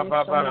Baba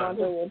Baba,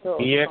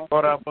 Ye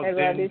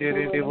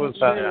Korabozindiri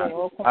Divusaya,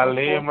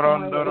 Ale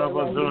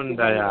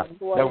Mrondorobozundaya.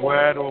 The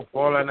word will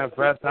fall in a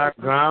fertile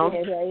ground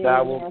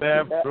that will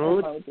bear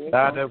fruit,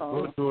 that the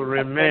fruit will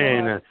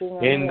remain.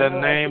 In the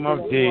name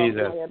of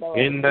Jesus.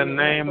 In the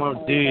name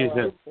of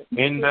Jesus,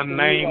 in the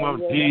name of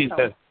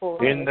Jesus,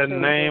 in the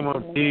name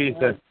of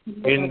Jesus,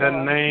 in the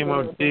name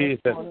of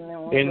Jesus,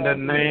 in the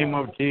name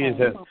of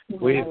Jesus.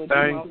 We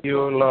thank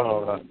you,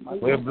 Lord.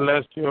 We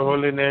bless your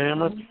holy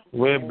name.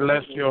 We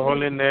bless your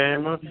holy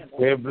name.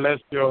 We bless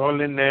your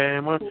holy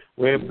name.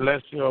 We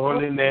bless your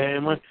holy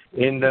name.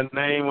 In the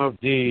name of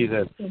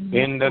Jesus.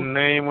 In the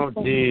name of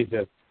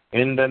Jesus.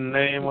 In the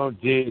name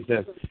of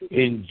Jesus.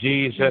 In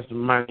Jesus'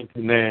 mighty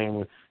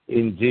name.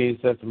 In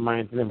Jesus'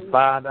 mighty name.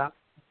 Father,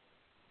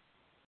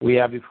 we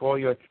are before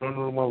your throne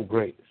room of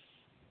grace.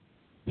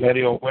 Let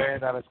your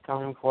word that is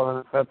coming fall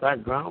on fertile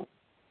ground,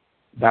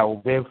 that will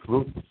bear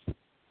fruit,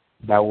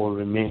 that will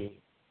remain.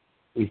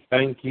 We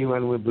thank you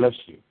and we bless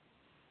you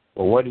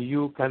for what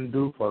you can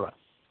do for us.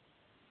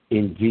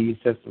 In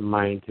Jesus'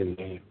 mighty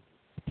name.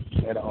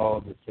 Let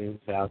all the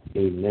saints shout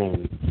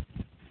amen.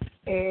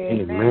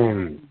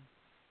 Amen.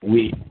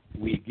 We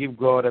give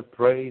God a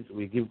praise.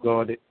 We give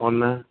God the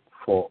honor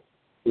for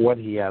what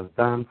he has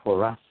done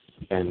for us.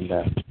 And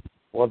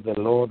what the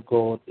Lord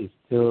God is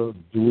still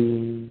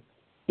doing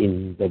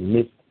in the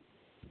midst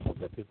of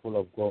the people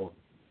of God.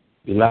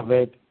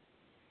 Beloved,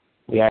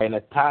 we are in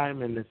a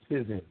time and a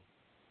season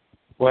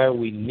where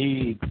we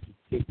need to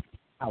take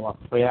our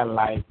prayer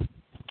life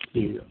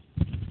serious.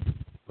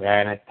 We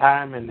are in a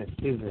time and a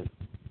season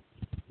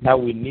that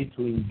we need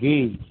to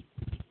engage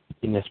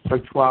in a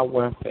spiritual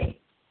warfare.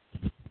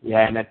 We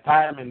are in a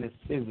time and a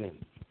season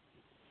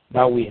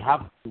that we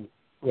have to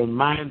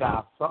remind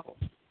ourselves,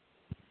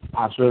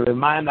 as we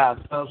remind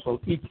ourselves of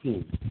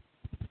eating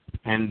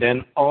and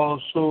then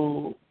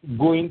also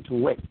going to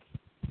work.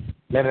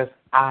 Let us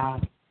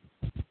add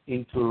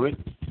into it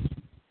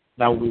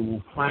that we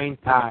will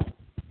find time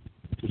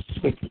to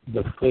seek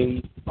the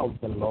face of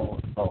the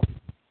Lord.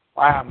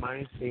 Why am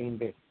I saying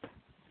this?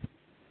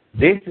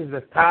 This is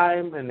the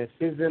time and the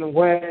season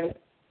where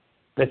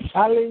the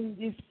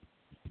challenges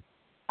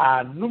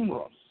are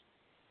numerous.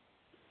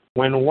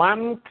 When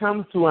one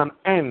comes to an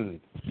end,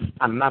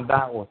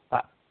 another will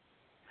start.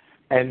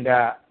 And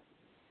the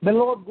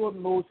Lord God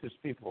knows his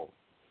people.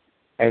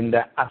 And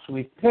as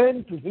we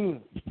turn to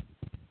him,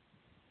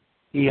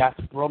 he has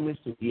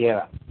promised to hear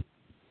us.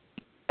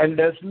 And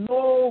there's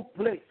no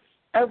place,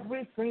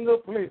 every single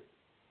place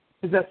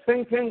is a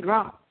sinking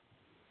ground.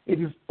 It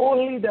is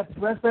only the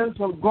presence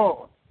of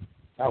God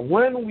that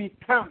when we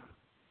come,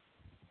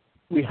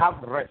 we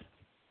have rest.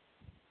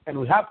 And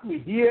we have to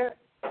hear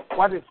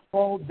what is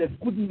called the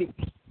good news.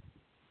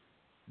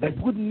 The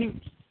good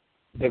news.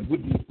 The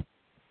good news.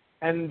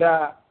 And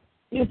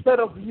instead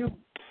of you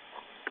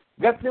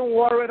getting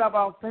worried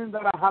about things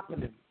that are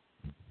happening,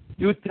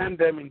 you turn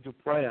them into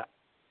prayer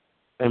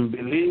and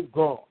believe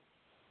God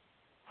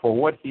for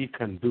what he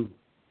can do.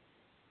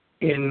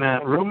 In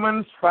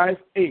Romans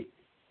 5:8,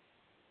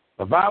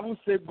 the Bible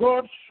says,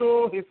 God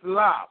showed his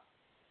love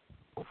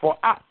for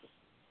us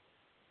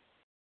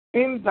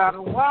in that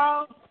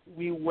while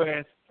we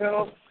were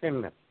still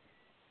sinners,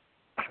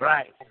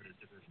 Christ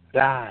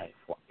died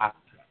for us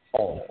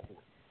all.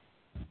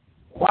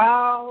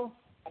 While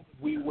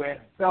we were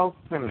still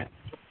sinners,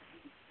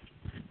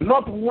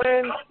 not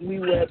when we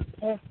were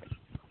perfect,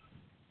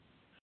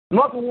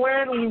 not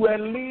when we were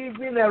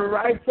living a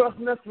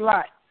righteousness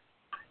life,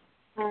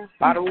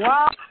 but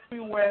while we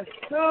were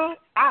still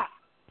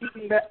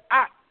in the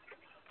act,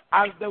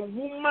 as the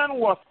woman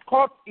was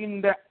caught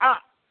in the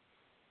act,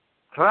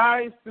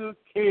 Christ still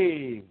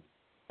came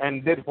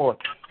and did what?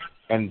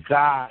 And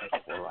died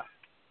for us.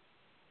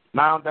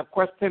 Now the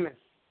question is,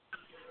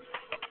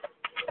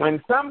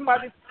 when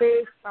somebody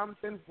says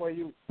something for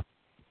you,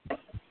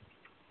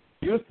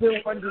 you still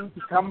want him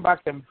to come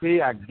back and pay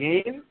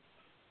again?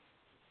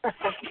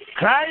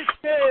 Christ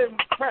came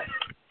first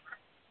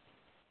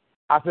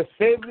as a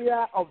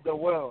savior of the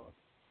world.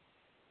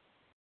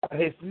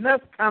 His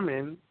next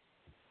coming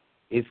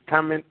is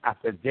coming as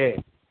a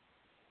judge.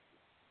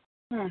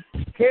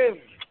 He came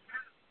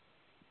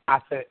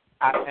as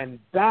and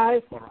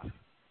died for us.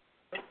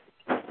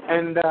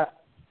 And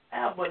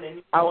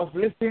I was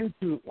listening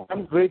to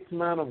one great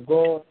man of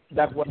God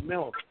that was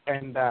milk,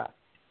 and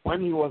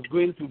when he was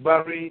going to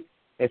bury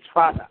his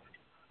father,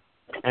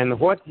 and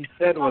what he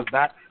said was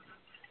that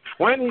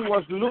when he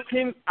was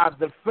looking at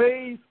the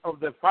face of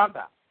the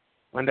father,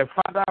 when the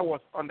father was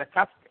on the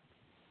casket,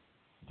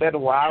 he said,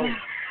 wow,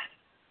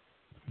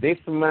 this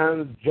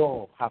man's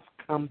job has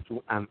come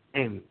to an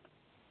end.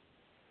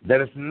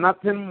 There is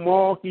nothing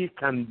more he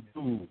can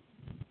do,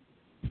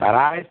 but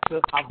I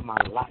still have my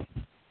life.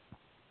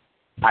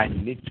 I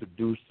need to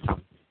do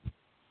something.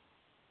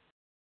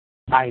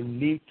 I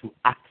need to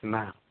act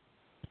now.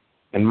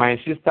 And my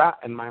sister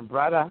and my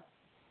brother,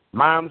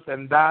 moms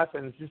and dads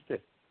and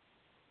sisters,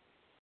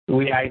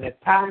 we are in a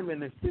time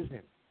and a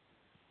season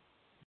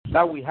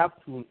that we have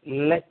to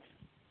let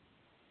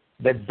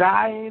the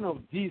dying of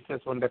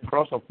Jesus on the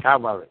cross of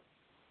Calvary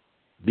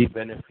be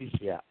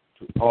beneficial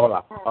to all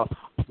of us,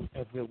 to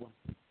everyone.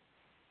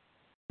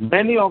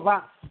 Many of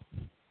us,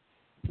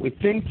 we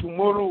think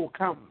tomorrow will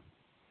come,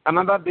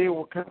 another day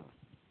will come,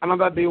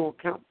 another day will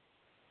come.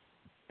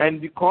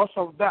 And because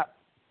of that,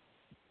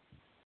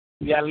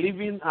 we are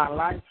living our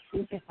lives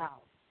anyhow.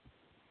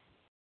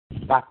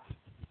 But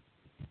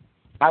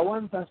I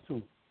want us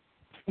to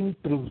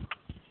think through,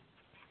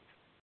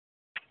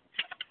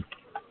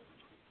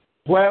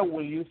 where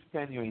will you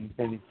spend your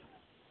eternity?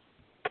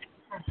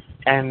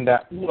 And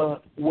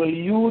will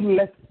you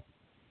let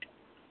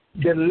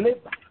the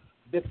labor,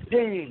 the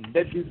pain,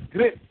 the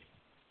disgrace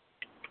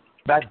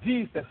that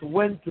Jesus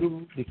went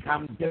through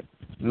become just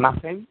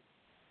nothing?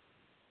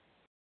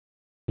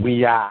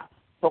 We are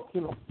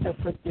talking of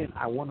everything.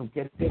 I want to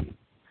get there.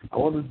 I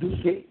want to do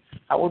this.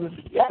 I want to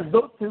do. Yes,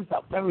 those things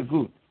are very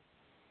good.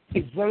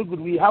 It's very good.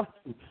 We have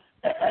to.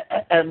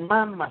 A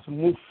man must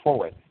move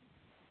forward.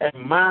 A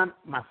man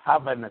must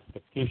have an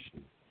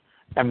expectation.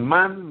 A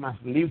man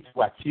must live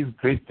to achieve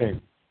great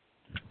things.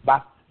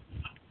 But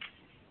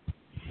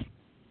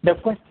the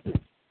question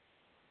is,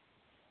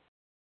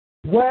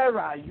 where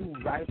are you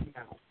right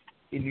now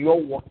in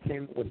your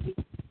walking with Him?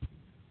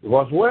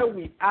 Because where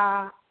we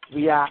are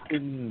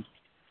in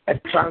a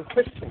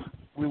transition.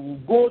 We will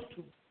go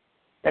to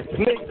a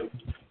place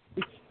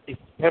which is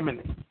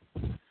permanent.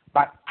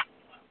 But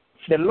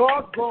the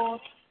Lord God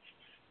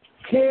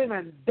came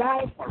and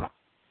died for us.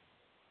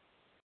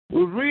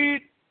 We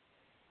read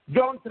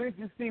John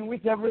 3:16,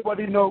 which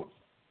everybody knows.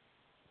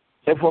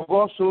 Say, for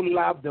God so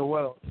loved the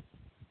world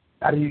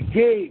that he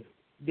gave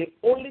the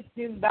only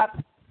thing that,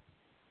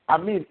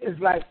 it's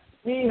like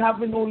me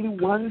having only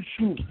one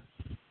shoe.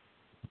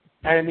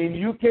 And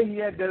in UK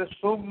here, there is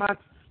so much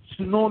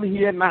snow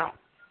here now.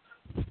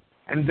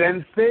 And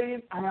then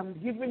saying, I am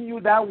giving you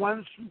that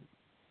one shoe,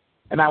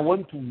 and I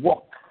want to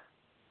walk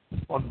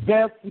on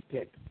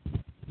barefooted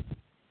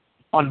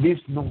on this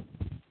snow.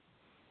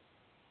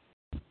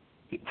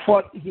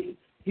 For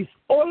his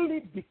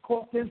only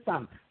begotten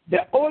Son,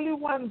 the only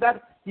one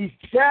that he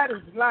shared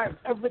his life,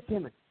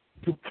 everything,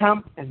 to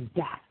come and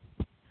die.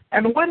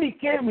 And when he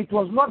came, it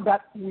was not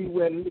that we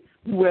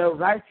were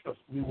righteous,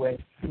 we were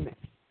sinners.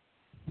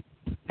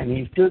 And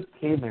he still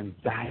came and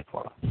died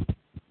for us.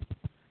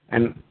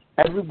 And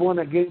every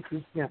born-again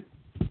Christian,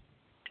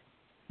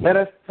 let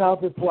us tell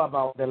people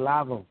about the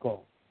love of God.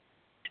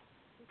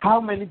 How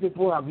many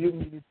people have you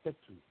ministered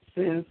to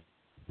since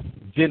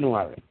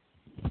January?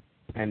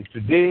 And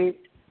today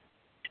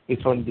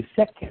is on the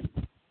 2nd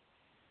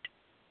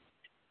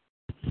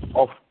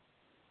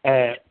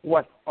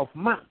of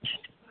March.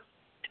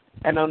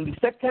 And on the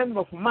 2nd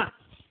of March,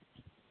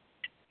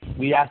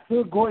 we are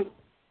still going.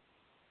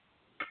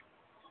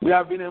 We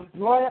have been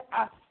employed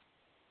as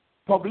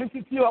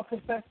publicity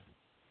officers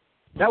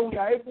that we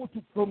are able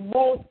to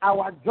promote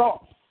our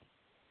jobs.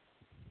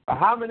 But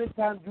how many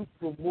times do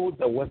you promote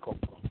the work of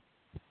God?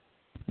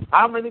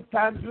 How many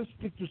times do you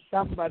speak to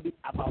somebody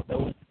about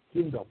the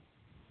kingdom?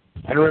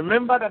 And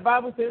remember, the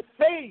Bible says,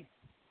 faith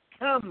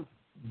comes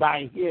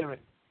by hearing.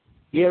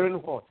 Hearing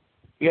what?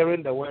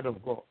 Hearing the word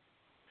of God.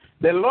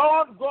 The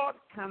Lord God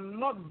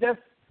cannot just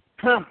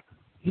come.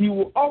 He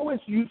will always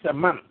use a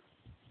man.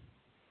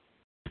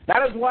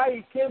 That is why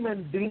he came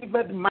and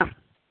delivered man,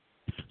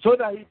 so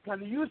that he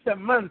can use a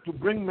man to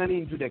bring many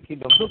into the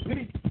kingdom. So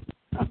please,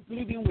 I'm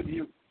pleading with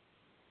you.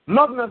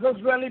 Not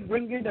necessarily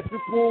bringing the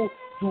people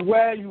to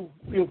where you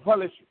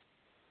fellowship,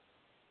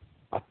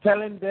 but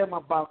telling them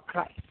about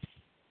Christ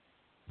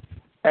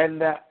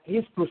and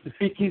his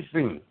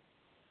crucifixion,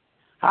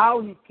 how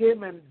he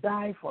came and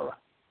died for us,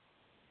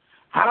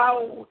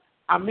 how,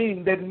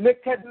 the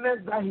nakedness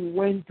that he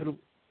went through,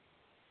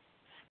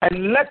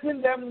 and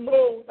letting them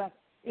know that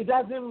it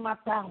doesn't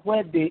matter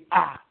where they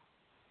are.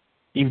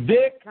 If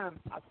they can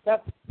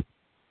accept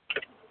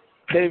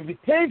the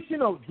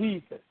invitation of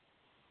Jesus,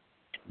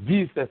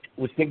 Jesus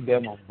will take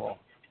them on board.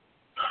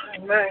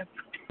 Amen.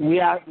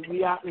 We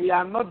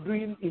are not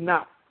doing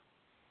enough.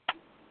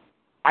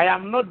 I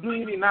am not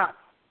doing enough.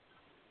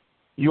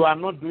 You are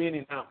not doing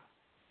enough.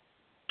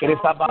 It is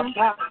about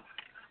that.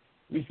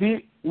 You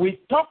see, we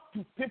talk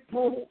to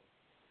people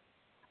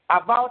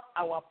about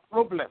our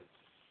problems.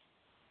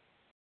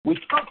 We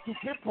talk to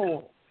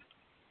people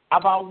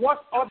about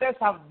what others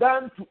have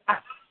done to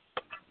us.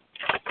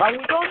 But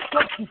we don't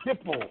talk to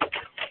people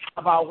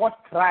about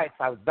what Christ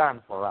has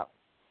done for us.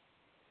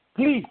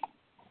 Please,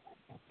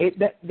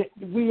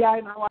 we are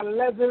in our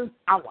 11th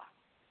hour.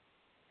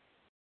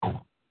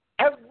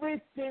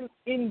 Everything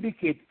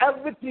indicates,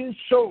 everything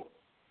shows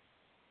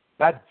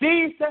that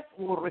Jesus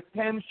will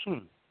return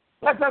soon.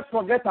 Let us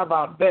forget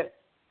about death.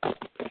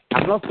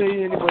 I'm not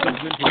saying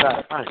anybody's going to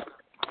die. Fine.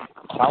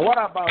 But what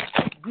about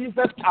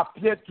Jesus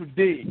appeared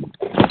today?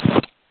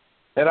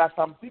 There are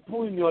some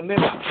people in your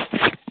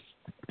neighborhood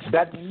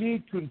that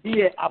need to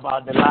hear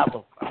about the love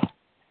of Christ.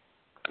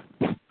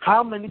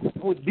 How many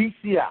people this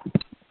year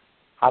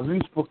have you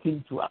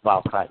spoken to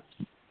about Christ?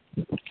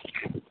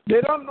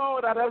 They don't know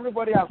that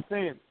everybody has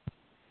sinned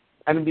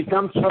and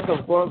become short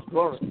of God's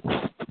glory,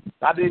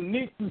 that they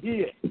need to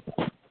hear.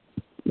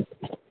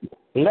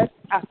 Let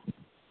us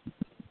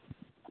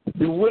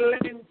be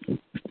willing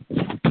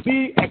to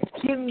be a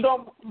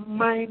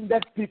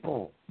kingdom-minded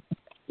people.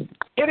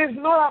 It is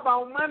not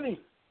about money.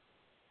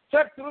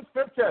 Check through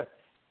scriptures.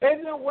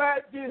 Anywhere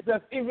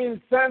Jesus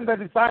even sent the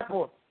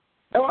disciples,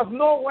 there was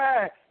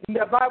nowhere in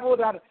the Bible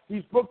that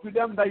he spoke to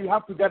them that you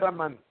have to gather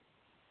money.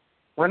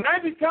 When I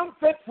become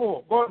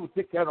faithful, God will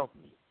take care of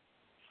me.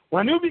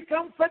 When you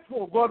become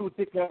faithful, God will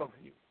take care of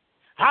you.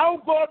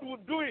 How God will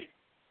do it,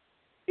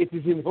 it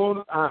is in His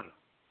own hand.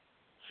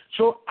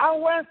 So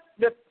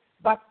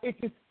but it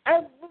is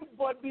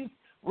everybody's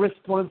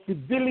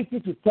responsibility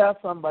to tell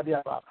somebody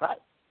about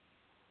Christ.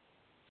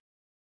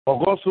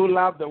 For God so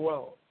loved the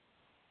world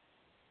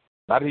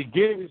that He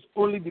gave His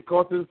only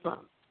begotten Son,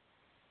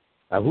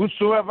 that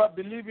whosoever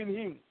believes in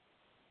Him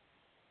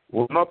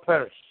will not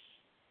perish,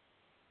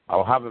 but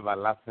will have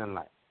everlasting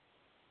life.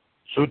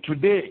 So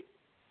today,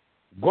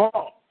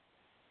 God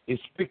is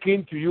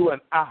speaking to you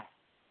and I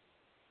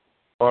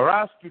for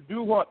us to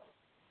do what?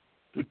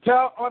 To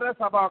tell others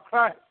about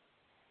Christ,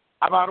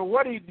 about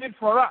what He did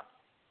for us.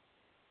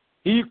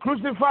 He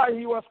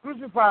was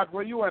crucified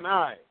for you and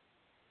I.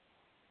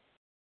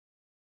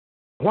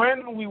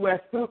 When we were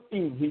still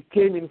in, He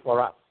came in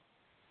for us.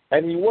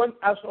 And He wants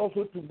us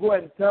also to go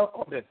and tell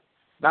others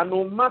that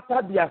no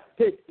matter their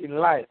state in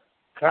life,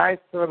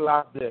 Christ still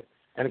loves them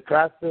and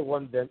Christ still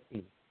wants them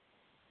in.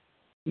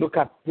 Look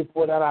at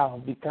people that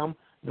have become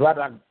drug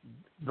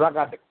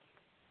addicts,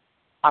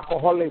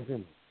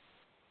 alcoholism,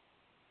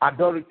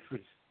 adultery,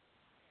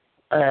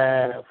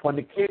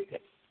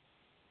 fornicators,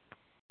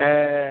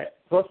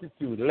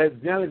 prostitute,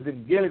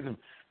 lesbianism, gayism.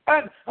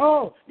 And,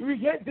 you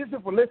hate this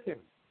people. Listen,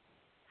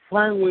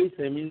 find ways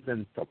and means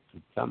and talk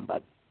to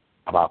somebody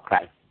about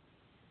Christ.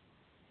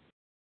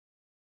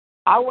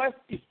 Ours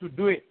is to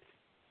do it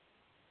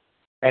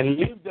and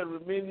leave the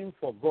remaining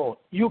for God.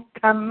 You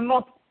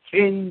cannot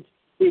change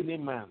any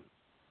man.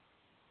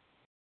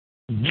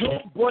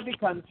 Nobody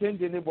can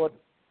change anybody.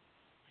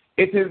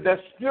 It is the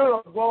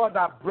Spirit of God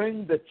that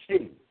brings the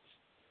change.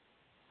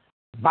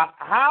 But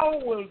how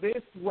will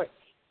this work?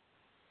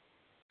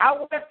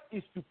 Our work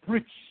is to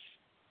preach.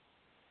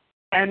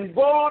 And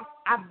God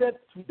added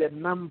to the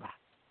number.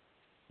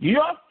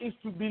 Yours is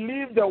to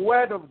believe the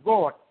word of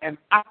God and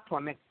act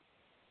on it.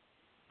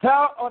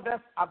 Tell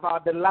others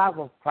about the love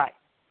of Christ.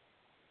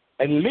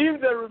 And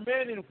leave the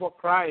remaining for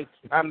Christ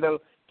to handle,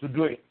 to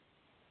do it.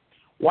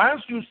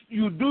 Once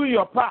you do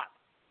your part,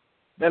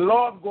 the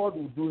Lord God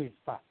will do his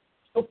part.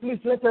 So please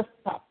let us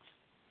start.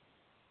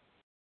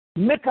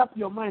 Make up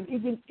your mind,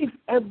 even if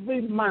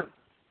every month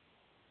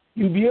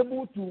you'll be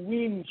able to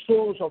win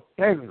souls of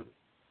 10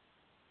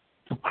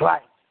 to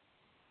Christ.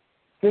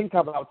 Think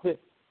about it.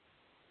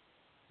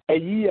 A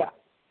year,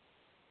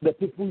 the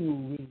people you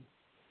win.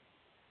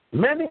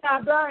 Many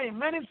are dying.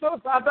 Many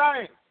souls are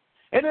dying.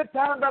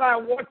 Anytime that I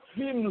watch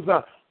films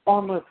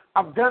on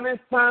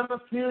Afghanistan,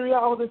 Syria,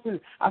 all these things,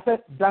 I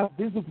said, does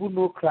these people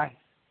know Christ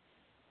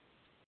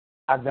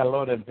as the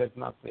Lord and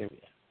personal Savior?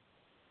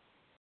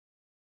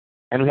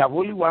 And we have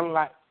only one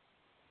life.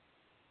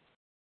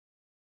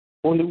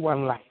 Only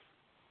one life.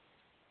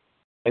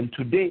 And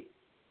today,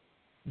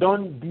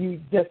 don't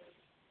be just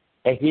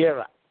a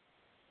hearer.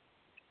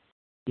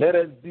 Let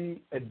us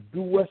be a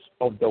doers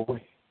of the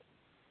word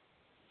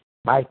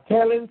by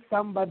telling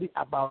somebody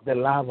about the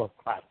love of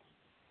Christ,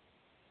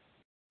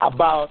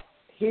 about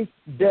his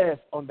death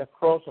on the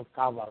cross of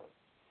Calvary.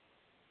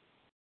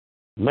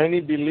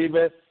 Many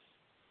believers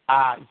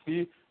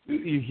you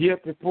hear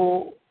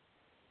people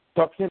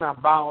talking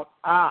about,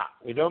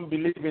 we don't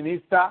believe in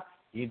Easter,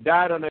 he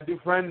died on a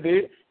different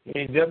day,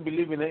 he don't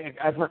believe in it.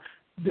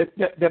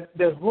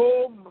 The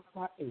whole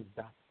matter is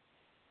that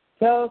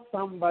tell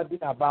somebody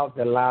about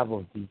the love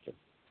of Jesus.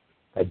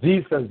 That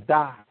Jesus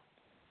died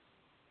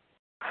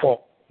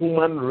for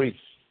human race.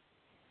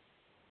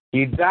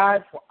 He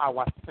died for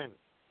our sins.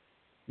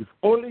 If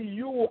only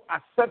you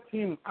accept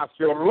him as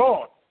your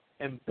Lord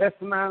and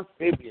personal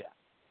Savior,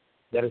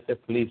 there is a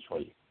place for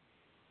you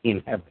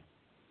in heaven.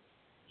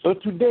 So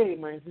today,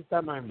 my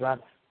sister, my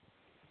brother,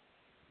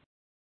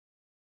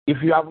 if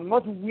you have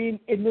not won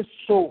any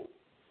soul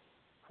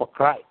for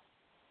Christ,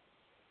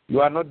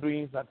 you are not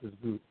doing that is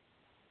good.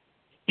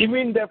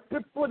 Even the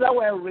people that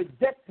were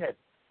rejected,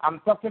 I'm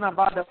talking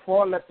about the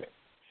 4 lepers,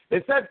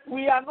 they said,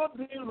 we are not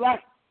doing right.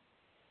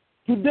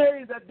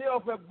 Today is a day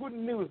of a good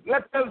news.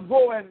 Let us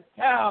go and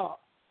tell.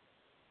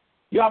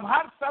 You have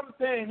had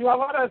something. You have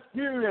had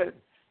experience.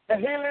 The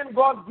healing,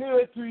 God gave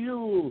it to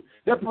you.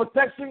 The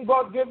protection,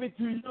 God gave it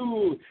to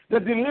you. The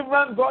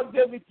deliverance, God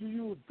gave it to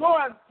you. Go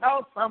and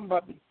tell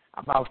somebody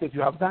about it.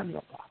 You have done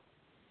your part.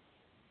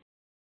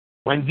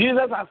 When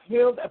Jesus has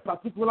healed a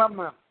particular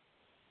man,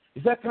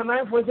 he said, can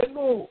I pray? He said,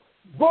 no.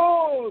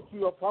 Go to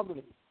your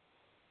family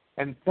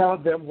and tell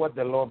them what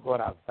the Lord God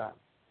has done.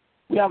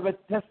 We have a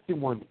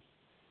testimony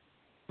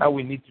that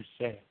we need to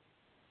share.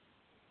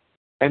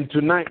 And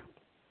tonight,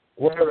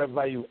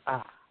 wherever you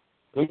are,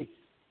 please,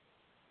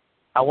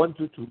 I want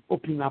you to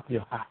open up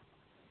your heart.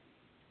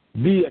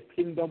 Be a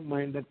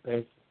kingdom-minded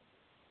person.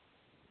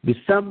 Be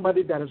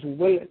somebody that is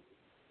willing.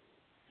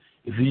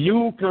 If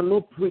you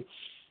cannot preach,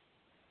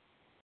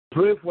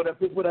 pray for the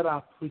people that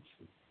are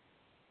preaching.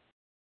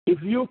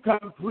 If you can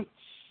preach,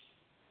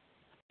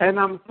 and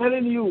I'm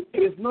telling you, it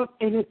is not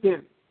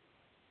anything,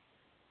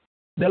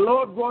 the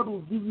Lord God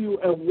will give you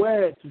a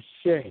word to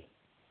share.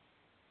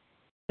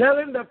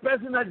 Telling the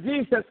person that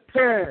Jesus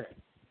cares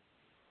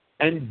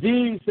and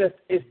Jesus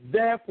is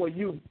there for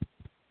you.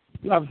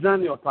 You have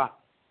done your part.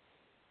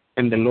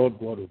 And the Lord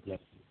God will bless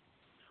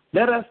you.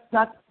 Let us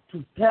start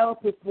to tell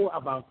people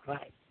about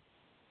Christ.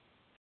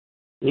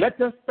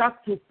 Let us start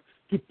to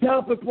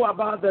tell people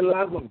about the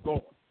love of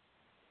God.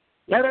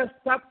 Let us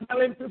start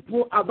telling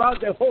people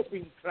about the hope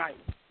in Christ.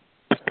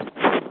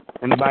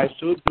 And by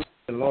so doing,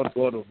 the Lord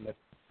God will bless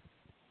you.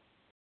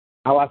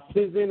 Our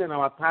season and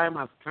our time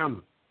has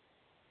come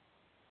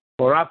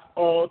for us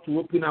all to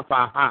open up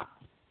our hearts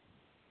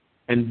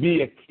and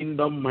be a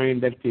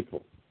kingdom-minded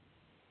people.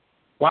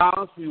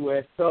 Whilst we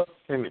were still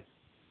sinners,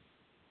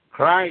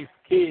 Christ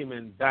came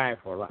and died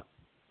for us.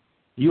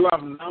 You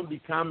have now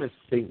become a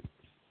saint.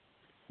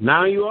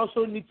 Now you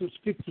also need to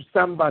speak to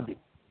somebody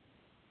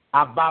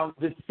about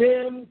the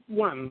same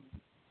one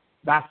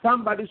that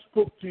somebody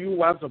spoke to you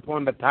once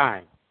upon a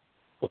time,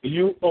 for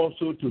you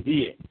also to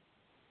hear.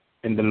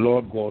 And the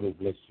Lord God will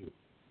bless you.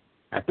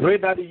 I pray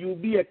that you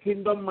be a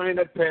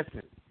kingdom-minded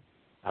person.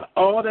 That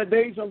all the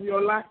days of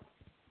your life,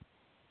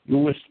 you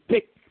will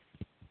speak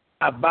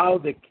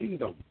about the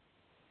kingdom.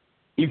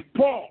 If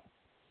Paul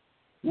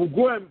will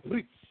go and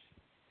preach,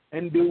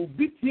 and they will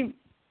beat him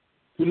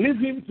to leave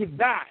him to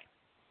die,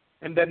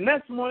 and the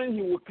next morning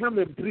he will come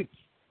and preach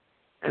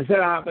and say,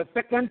 I have a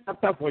second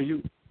chapter for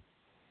you,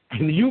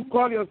 and you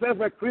call yourself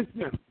a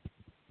Christian,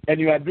 and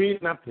you are doing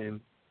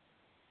nothing,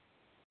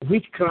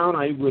 which crown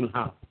are you going to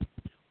have?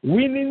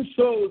 Winning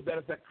souls, there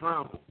is a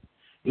crown.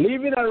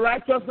 Living a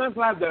righteousness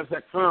life, there is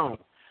a crown.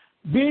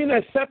 Being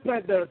a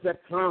shepherd, there is a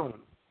crown.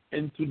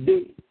 And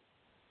today,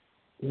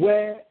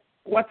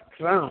 what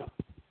crown,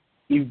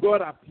 if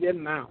God appeared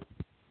now,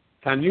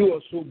 can you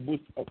also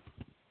boost up?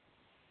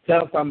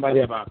 Tell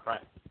somebody about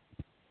Christ.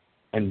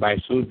 And by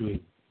so doing,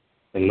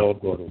 the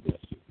Lord God will bless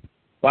you.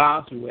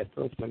 Whilst we were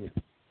still sinners,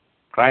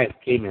 Christ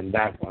came and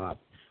died for us.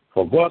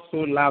 For God so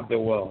loved the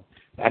world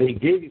that he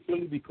gave his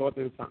only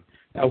begotten Son.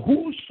 That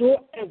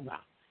whosoever,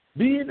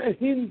 being a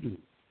Hindu,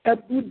 a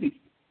Buddhist,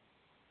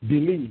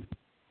 believes,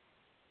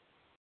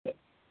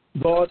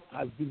 God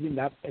has given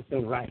that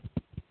person right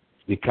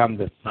to become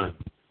the son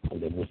of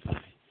the Most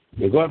High.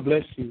 May God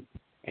bless you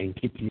and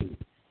keep you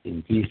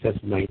in Jesus'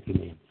 mighty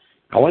name.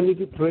 I want you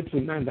to pray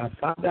tonight that,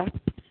 Father,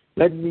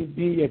 let me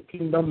be a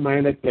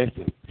kingdom-minded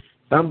person.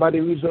 Somebody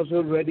who is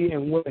also ready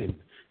and willing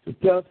to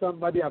tell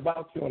somebody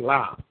about your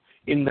love.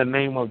 In the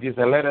name of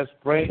Jesus, let us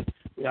pray.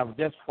 We have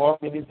just 4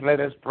 minutes. Let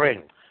us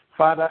pray.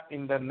 Father,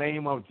 in the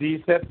name of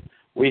Jesus,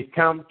 we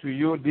come to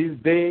you this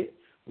day.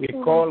 We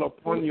call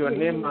upon your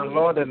name, my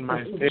Lord and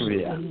my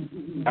Savior,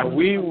 and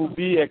we will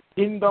be a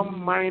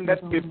kingdom-minded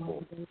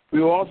people.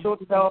 We also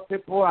tell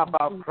people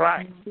about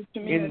Christ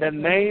in the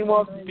name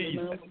of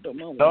Jesus.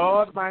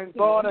 Lord, my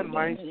God and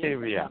my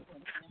Savior,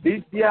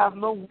 this year I have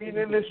not been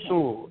in the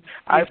soul.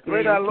 I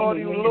pray that, Lord,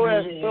 you lower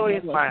a soul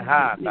in my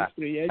heart.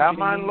 And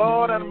my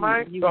Lord and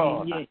my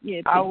God,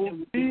 I will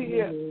be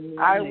here.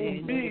 I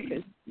will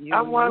be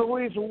someone who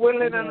is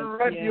willing and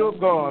ready, O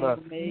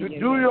God, to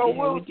do your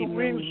will, to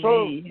win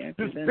souls,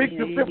 to speak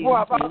to people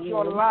about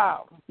your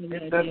love. In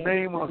the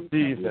name of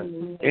Jesus.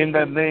 In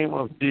the name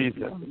of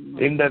Jesus.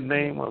 In the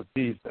name of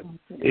Jesus.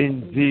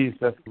 In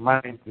Jesus'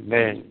 mighty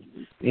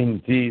name.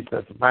 In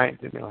Jesus'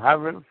 mighty name.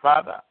 Heavenly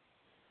Father,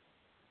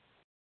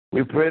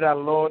 we pray that,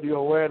 Lord,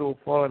 your word will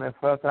fall on a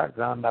fertile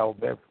ground that will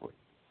bear fruit.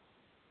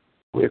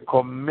 We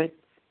commit,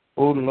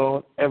 O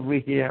Lord,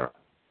 every hearer.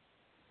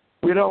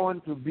 We don't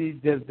want to be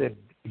just the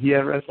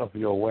hearers of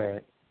your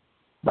word,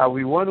 but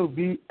we want to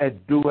be a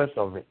doers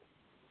of it.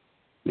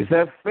 We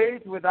say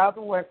faith without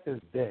works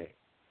is dead.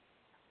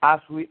 As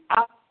we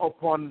act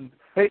upon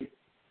faith,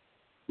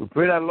 we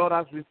pray that, Lord,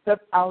 as we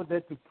step out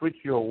there to preach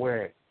your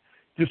word,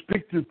 to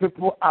speak to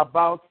people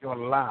about your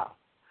love,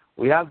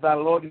 we ask that,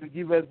 Lord, you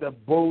give us the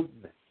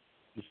boldness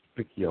to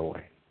speak your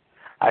word.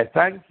 I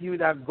thank you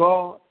that,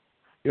 God,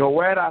 your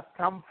word has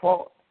come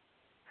forth,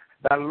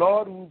 that,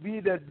 Lord, will be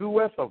the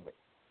doers of it,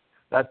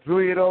 that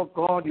through it, oh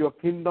God, your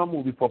kingdom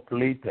will be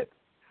populated.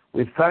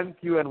 We thank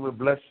you and we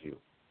bless you.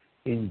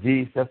 In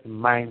Jesus'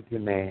 mighty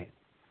name,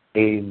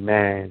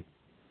 amen.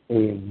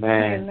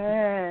 Amen.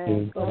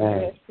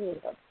 Amen.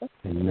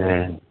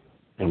 Amen.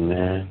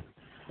 Amen.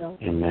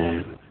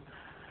 Amen.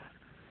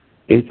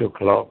 8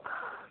 o'clock,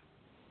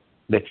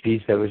 the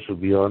tea service will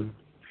be on.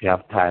 If you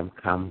have time,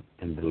 come,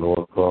 and the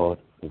Lord God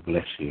will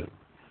bless you.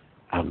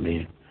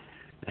 Amen.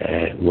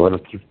 We want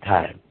to keep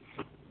time.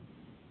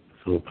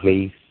 So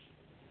please,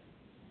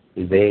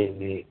 is there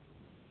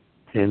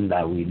anything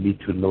that we need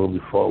to know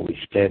before we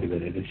share the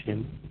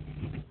benediction?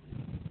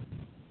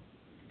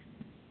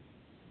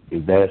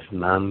 If there's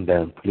none,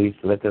 then please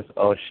let us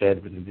all share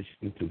the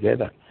benediction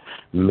together.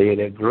 May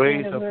the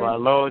grace of our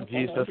Lord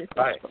Jesus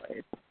Christ,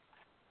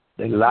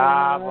 the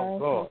love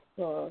of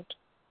God,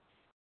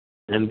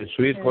 and the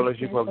sweet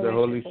fellowship of the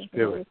Holy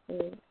Spirit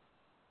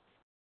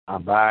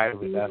abide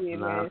with us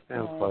now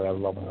and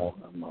forevermore.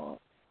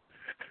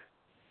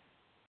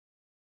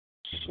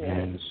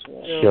 And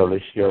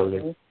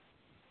surely,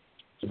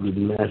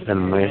 goodness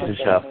and mercy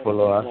shall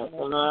follow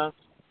us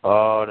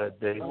all the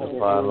days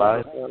of our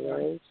life,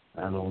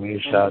 and we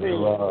shall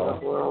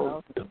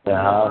dwell in the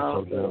house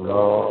of the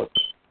Lord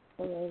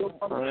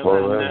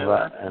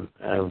forever and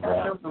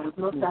ever.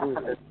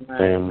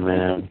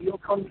 Amen.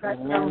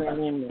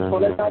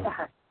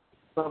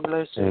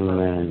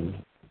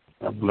 Amen.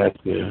 God bless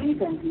you.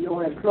 Please enter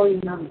your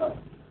employee number.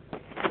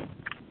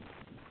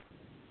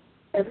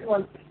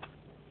 Everyone.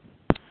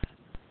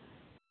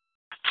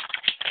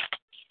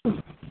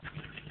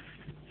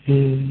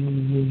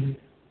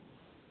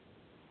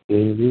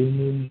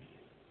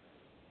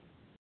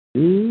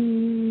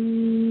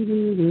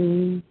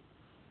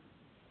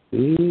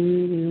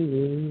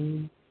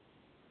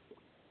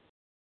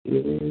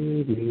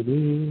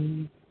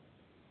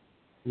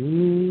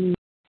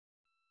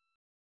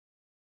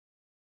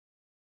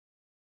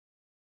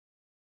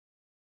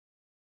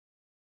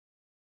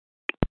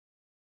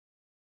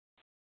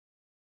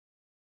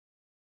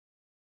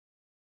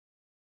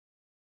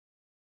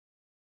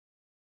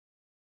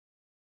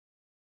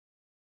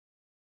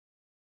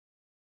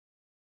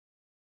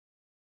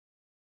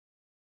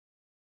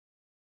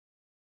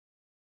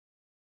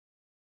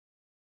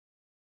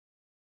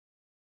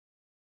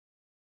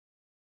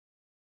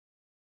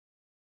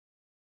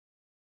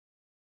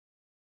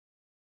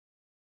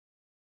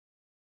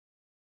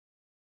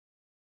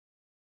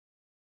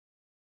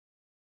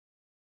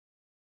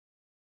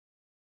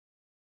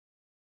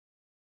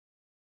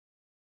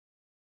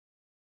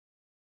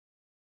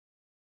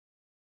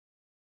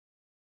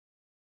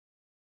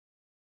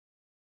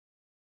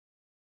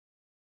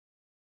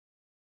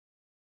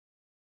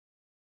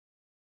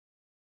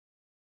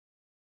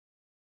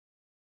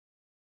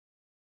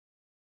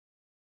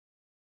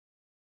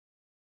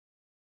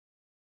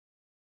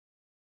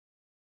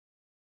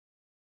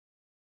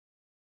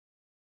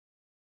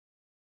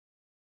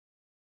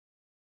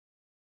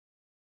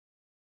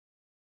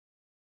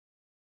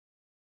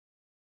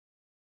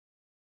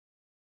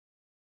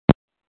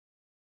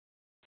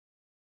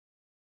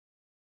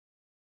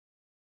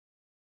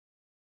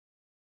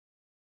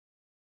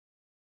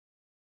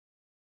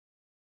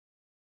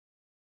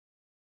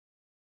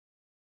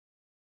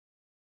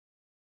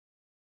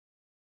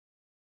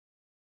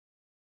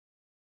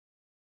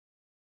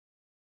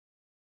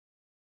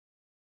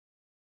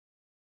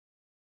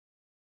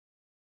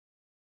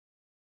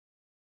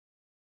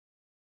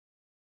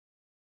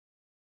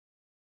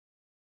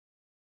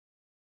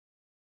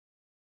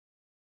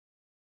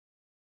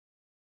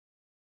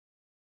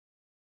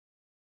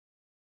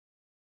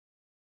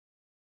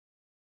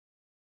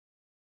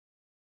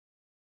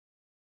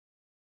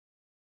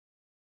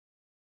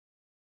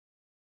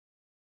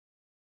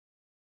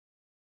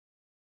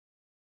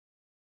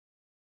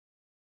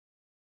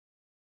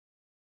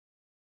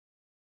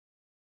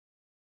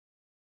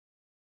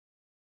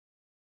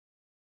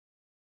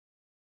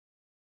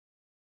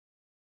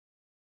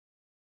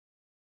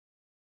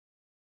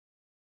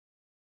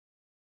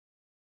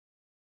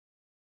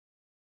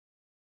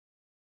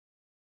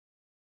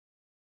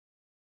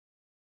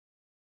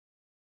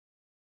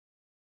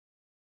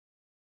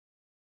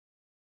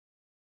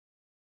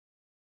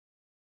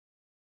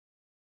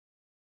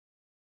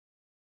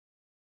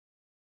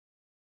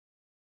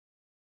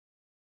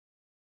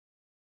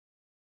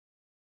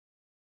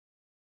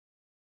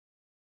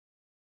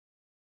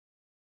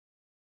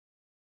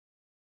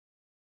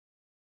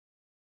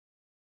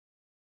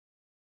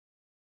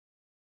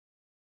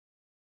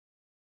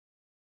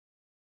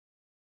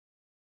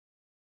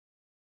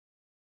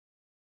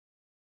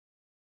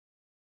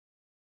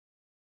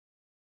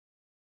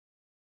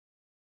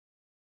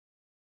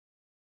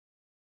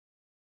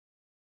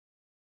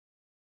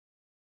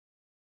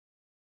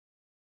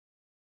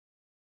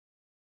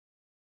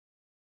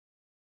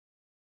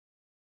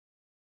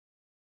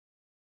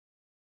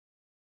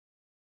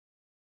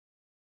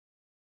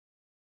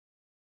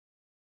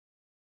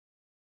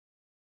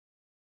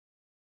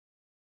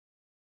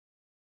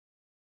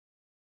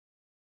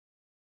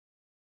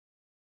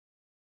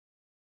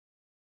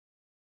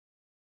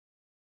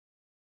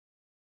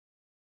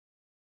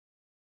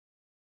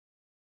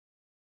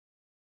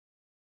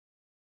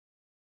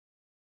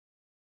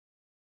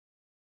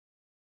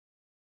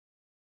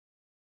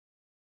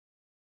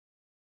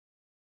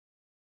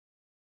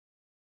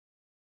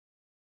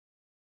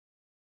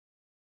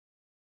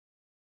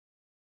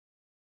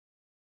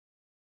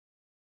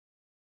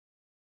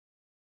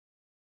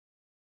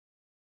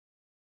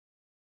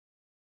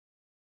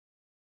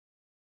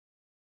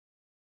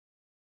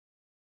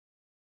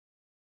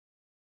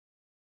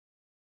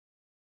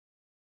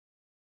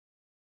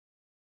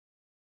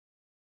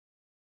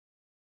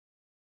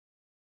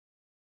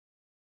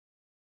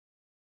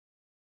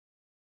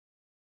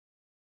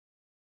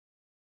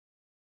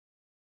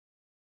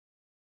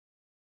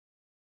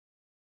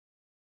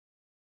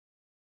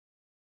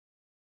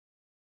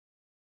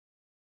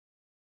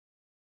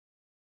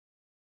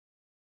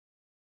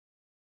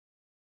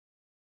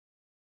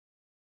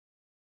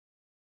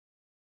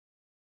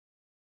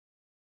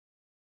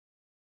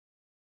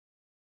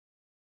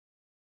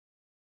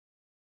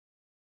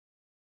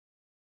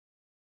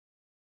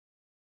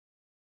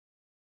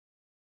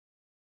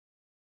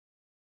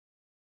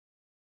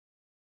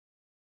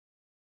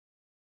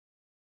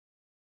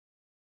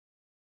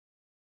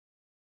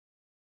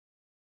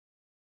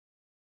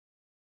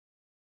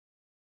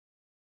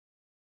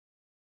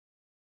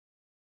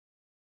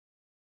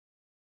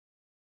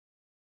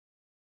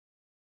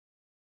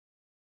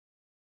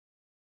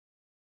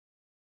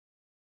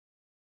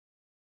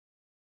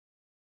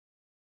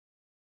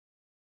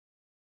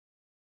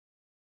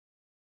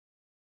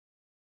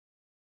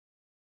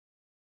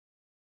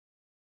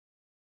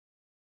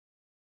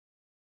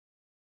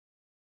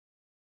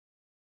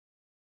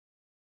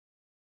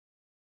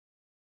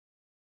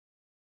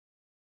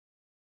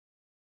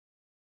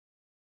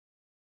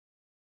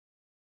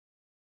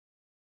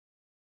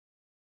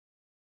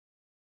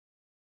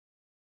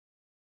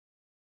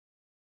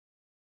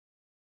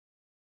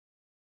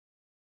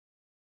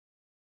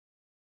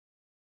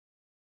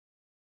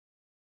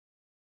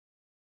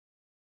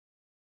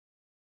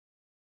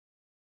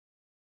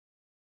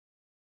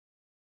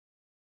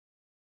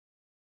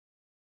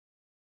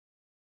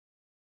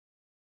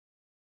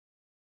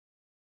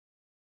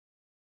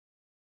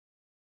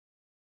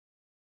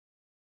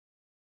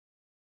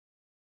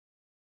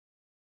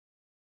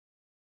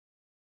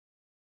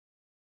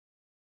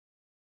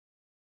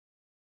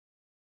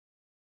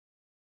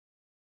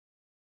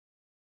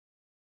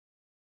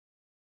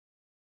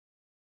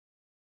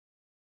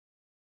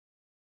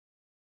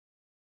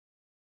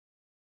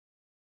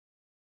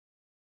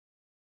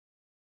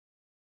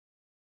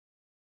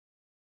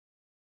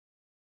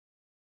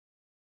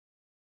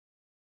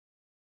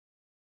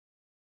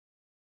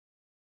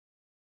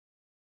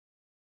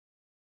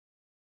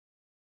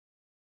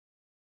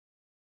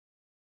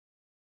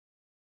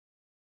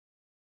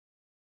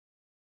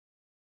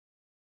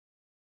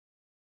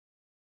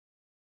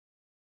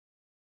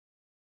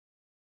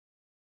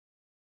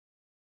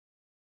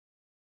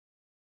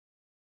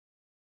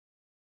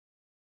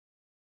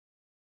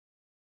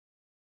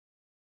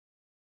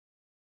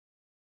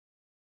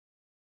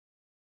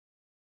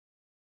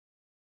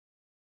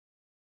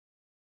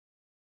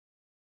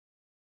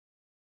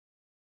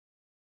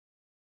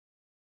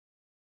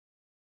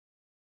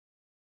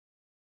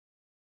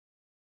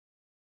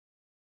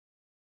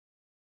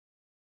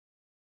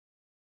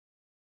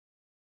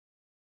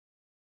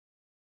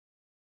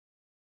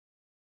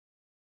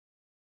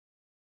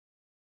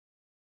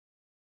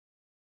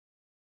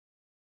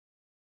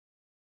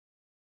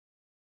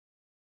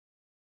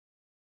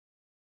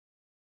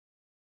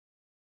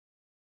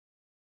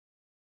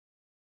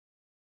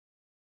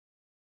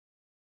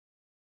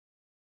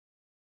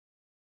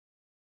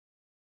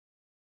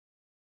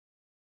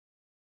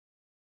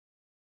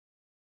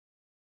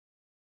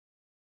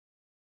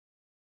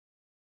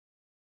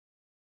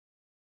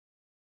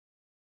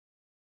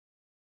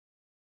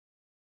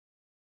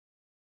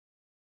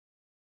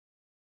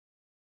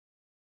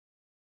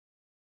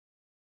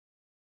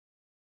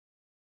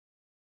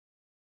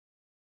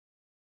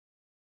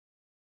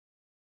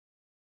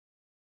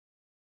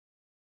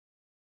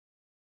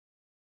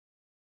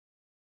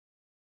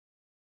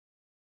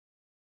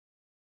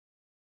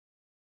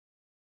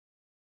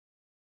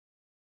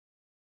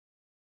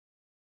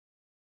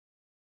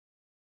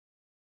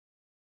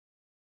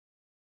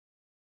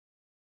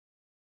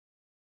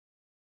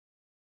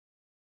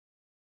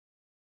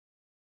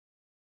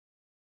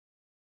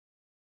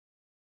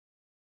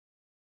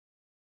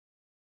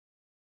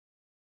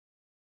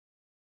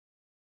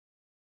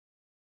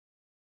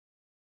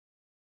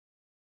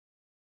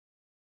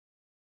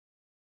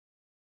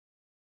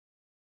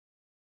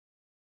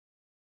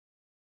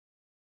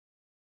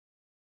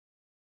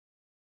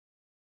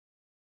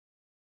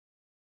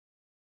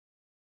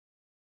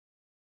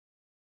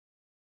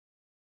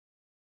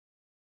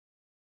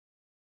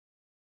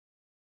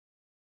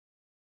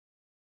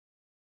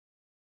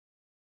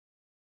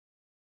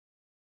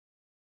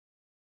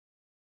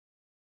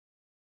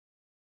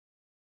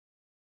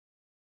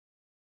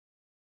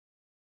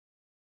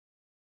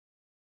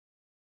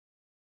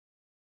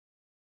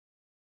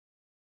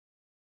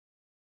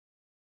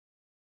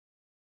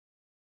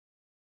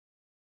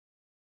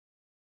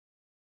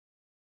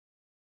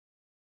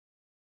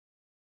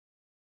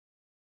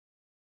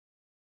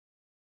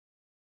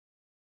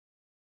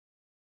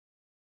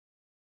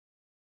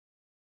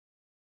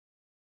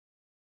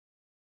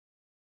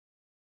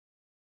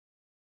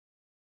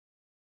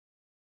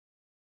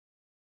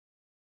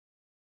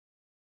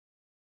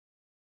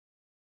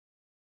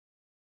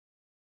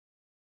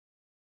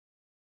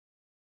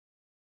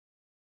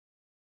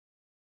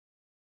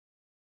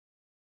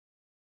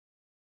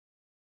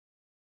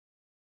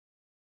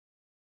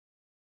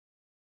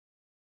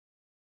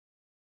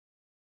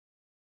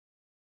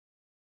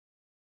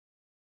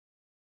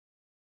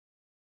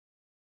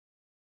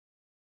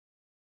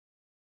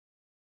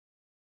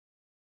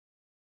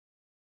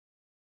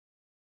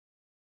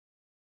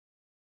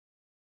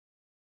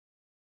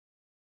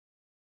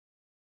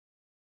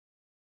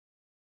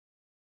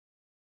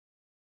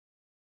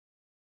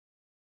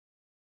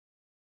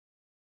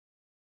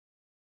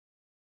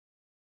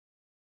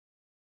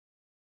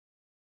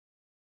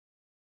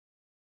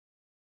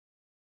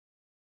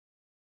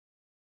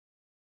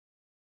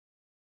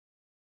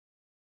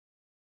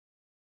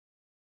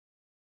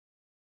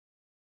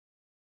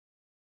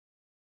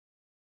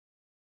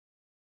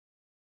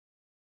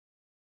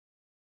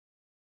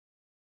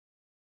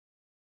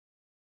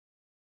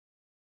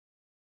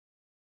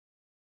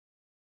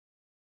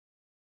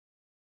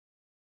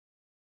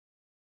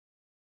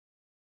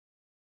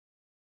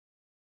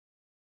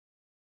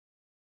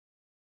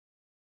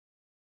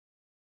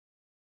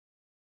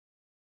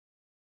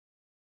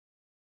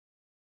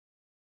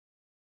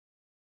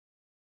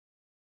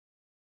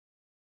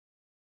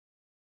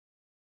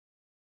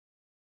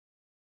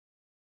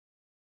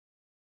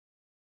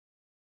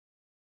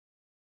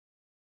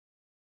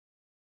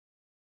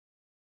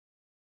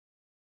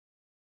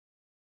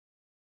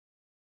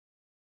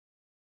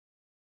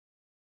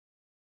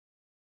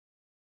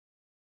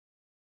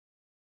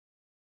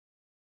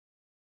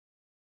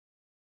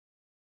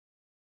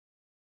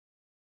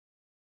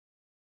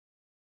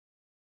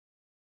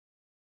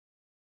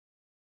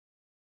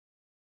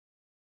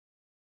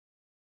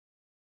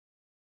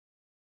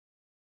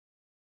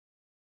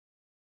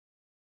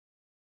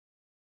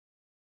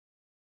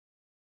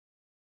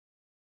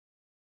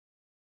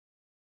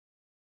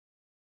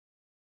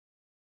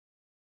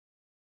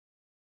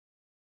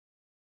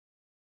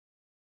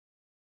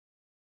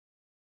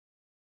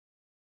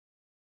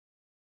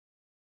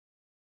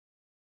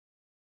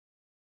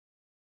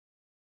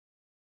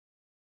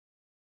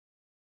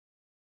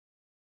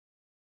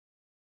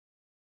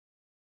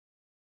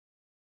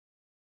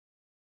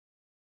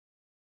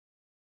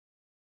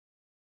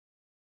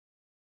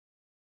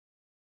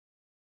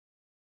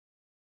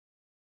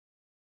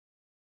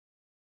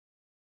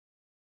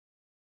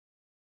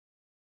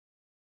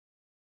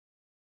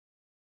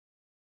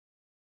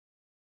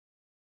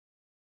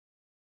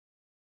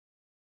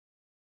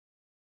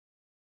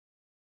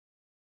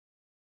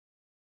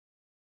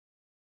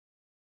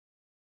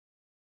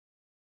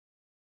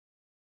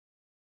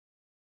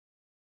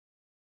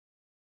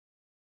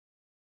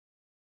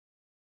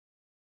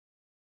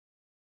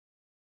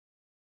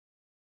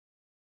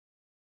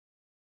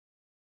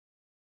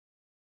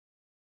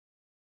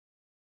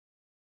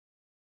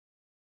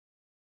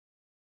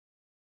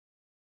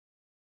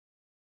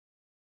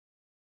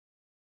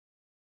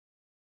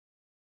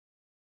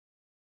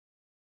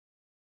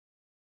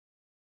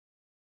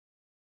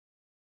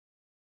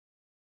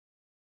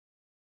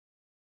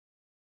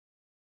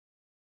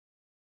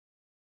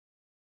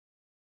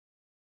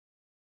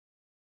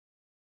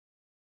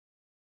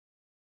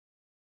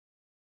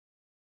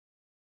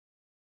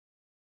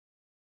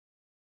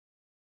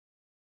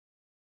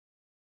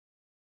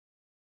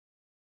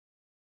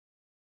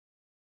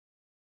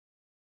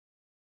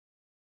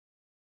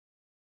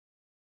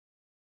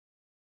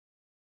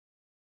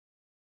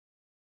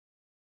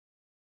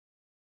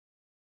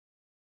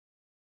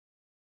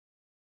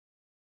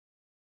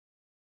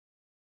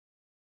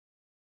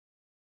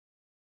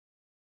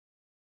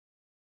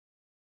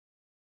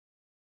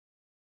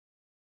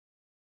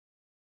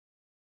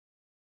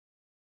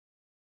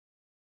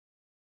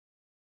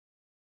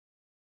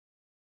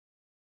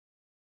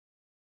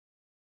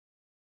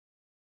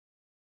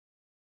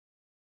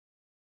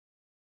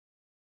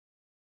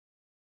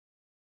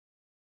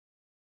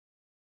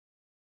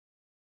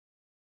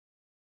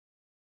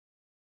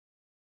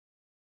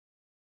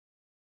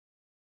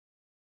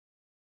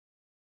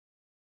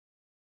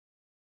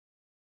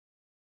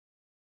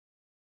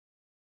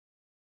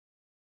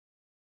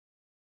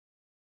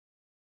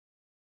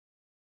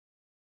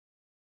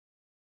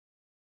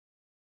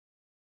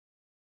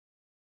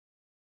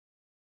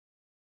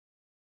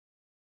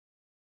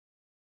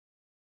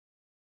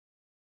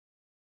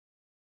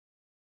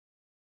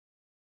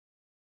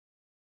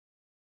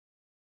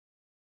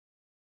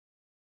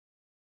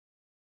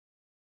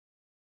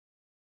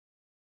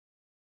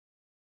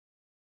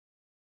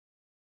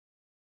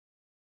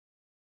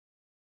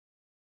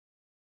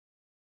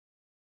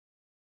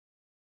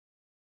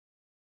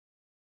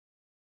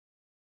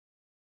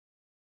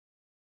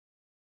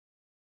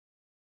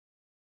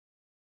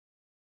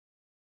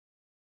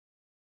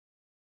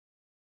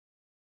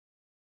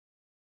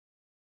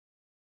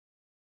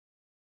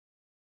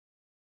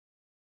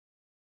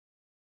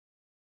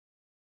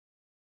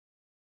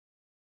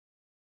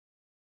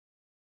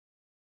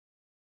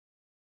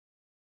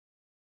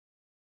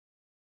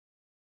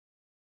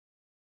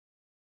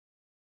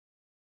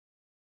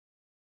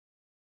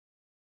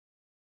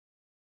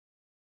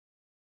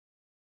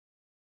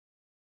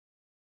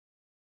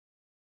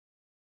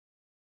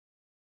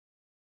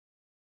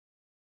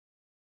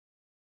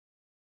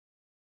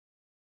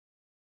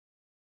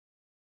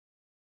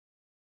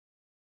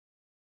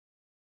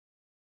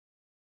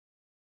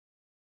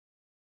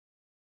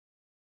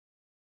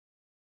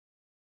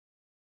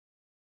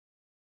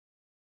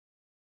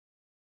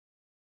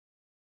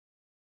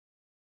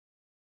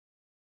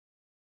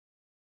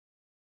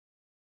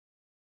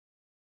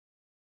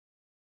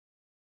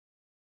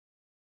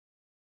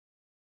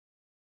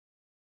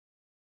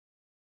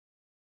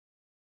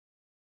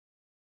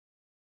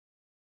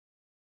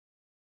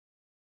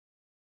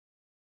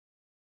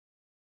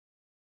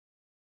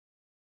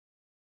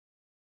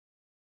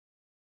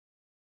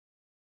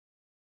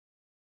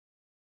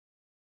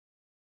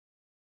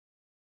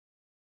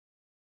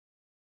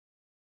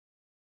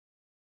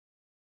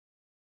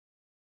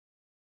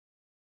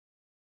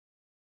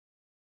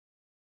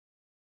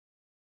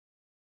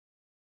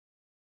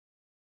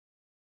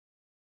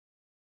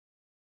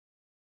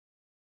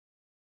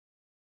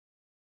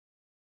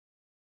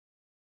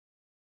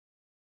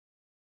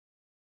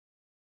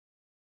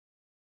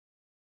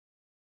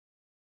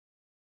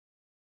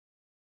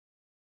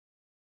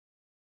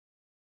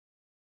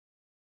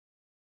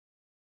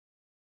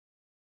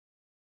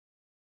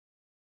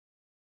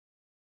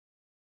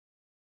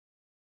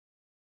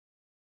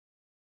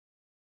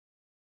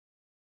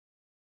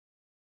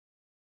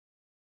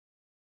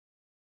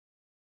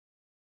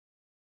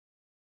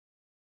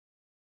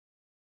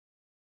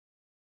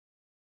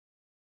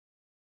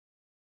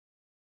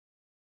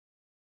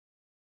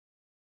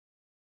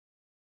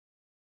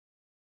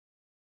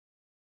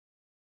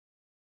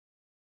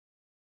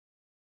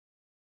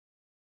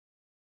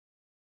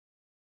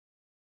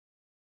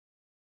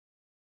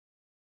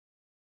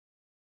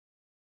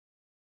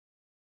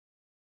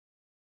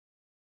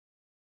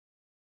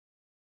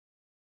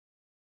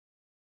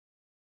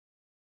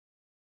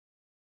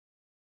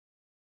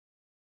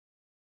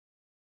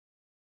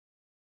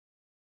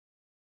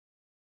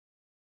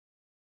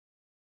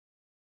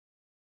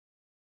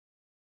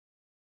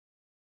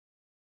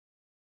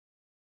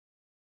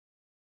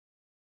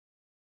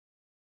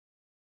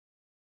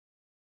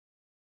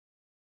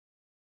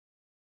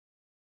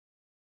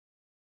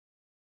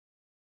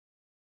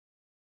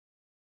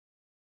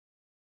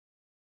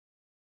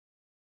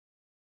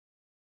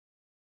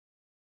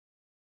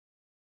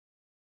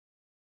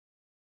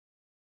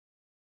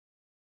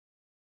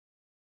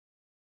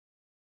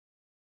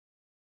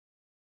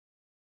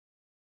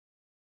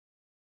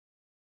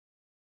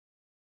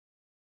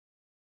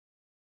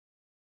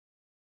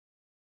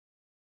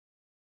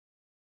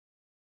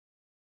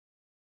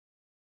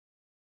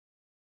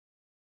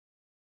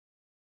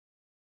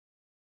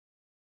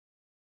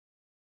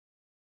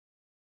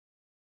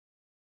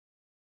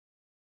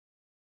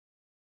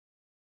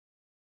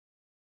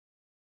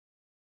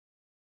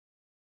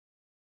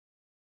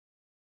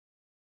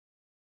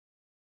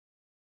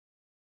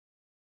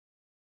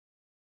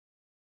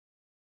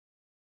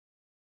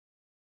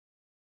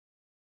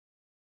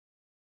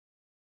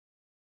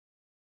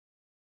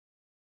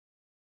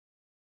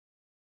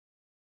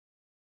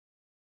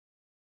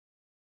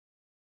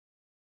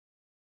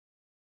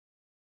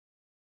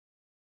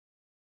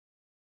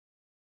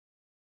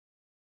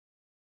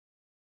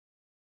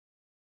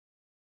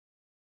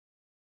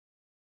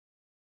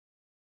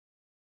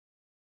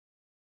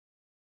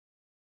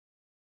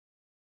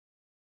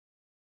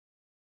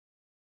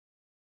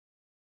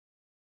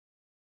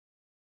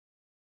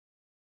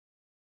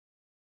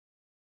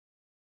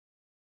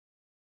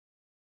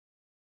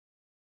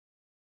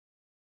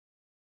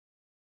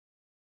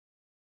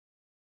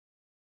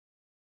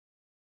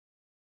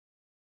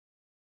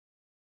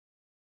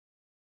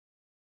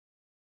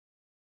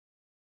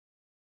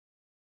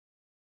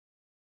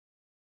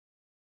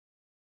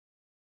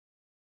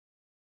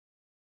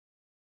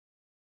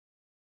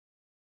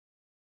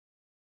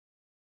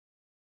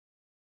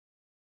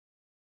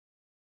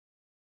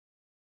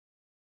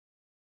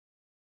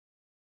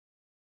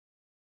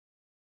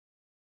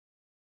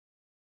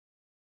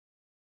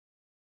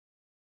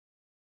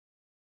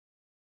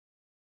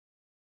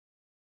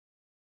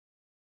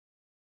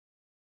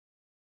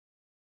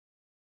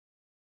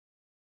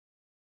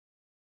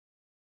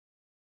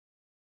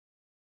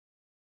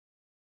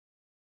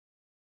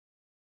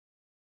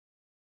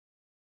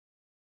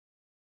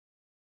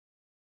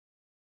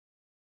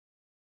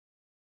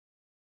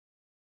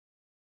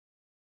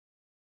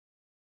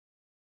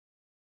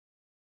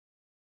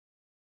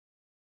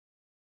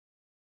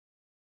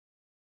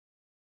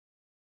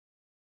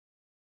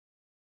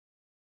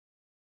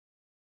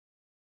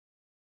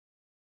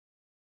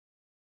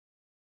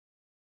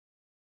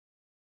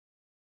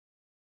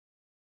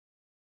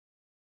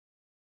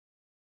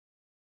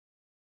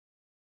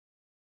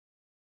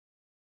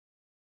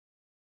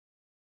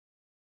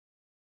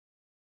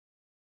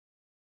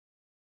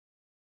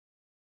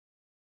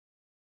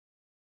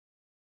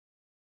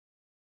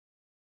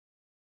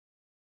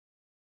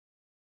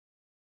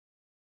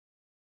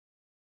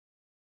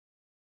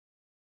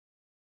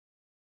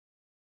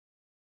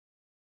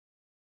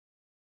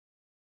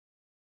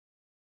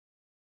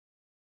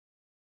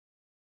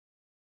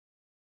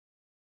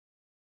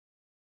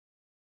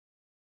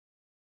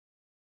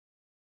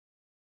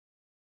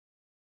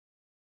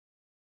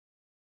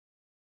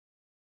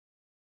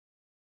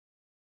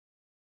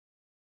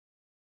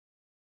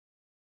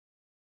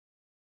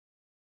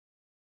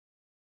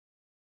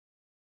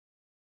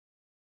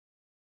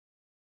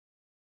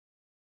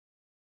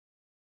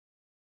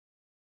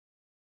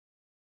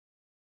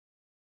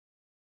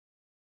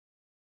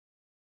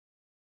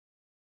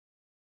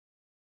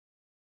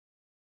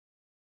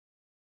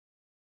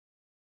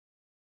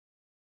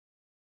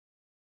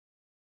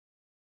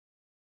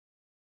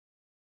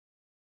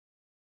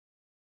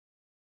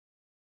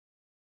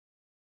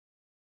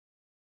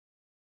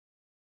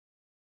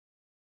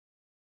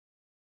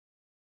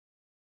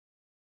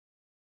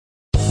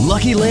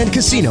 Lucky Land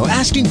Casino,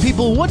 asking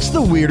people, what's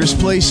the weirdest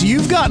place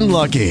you've gotten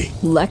lucky?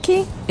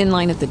 Lucky? In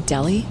line at the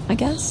deli, I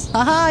guess?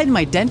 Aha, in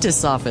my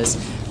dentist's office.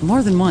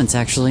 More than once,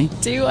 actually.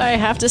 Do I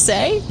have to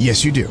say?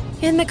 Yes, you do.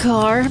 In the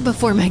car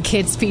before my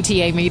kids'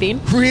 PTA meeting.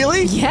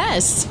 Really?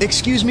 Yes.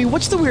 Excuse me,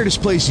 what's the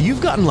weirdest place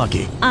you've gotten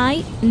lucky?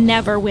 I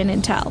never win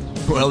and tell.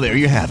 Well, there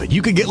you have it.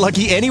 You can get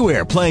lucky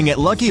anywhere, playing at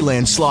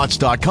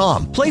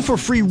LuckyLandSlots.com. Play for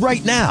free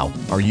right now.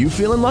 Are you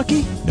feeling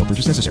lucky? No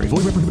purchase necessary.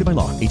 Void where prohibited by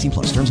law.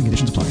 18+. Terms and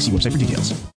conditions apply. See website for details.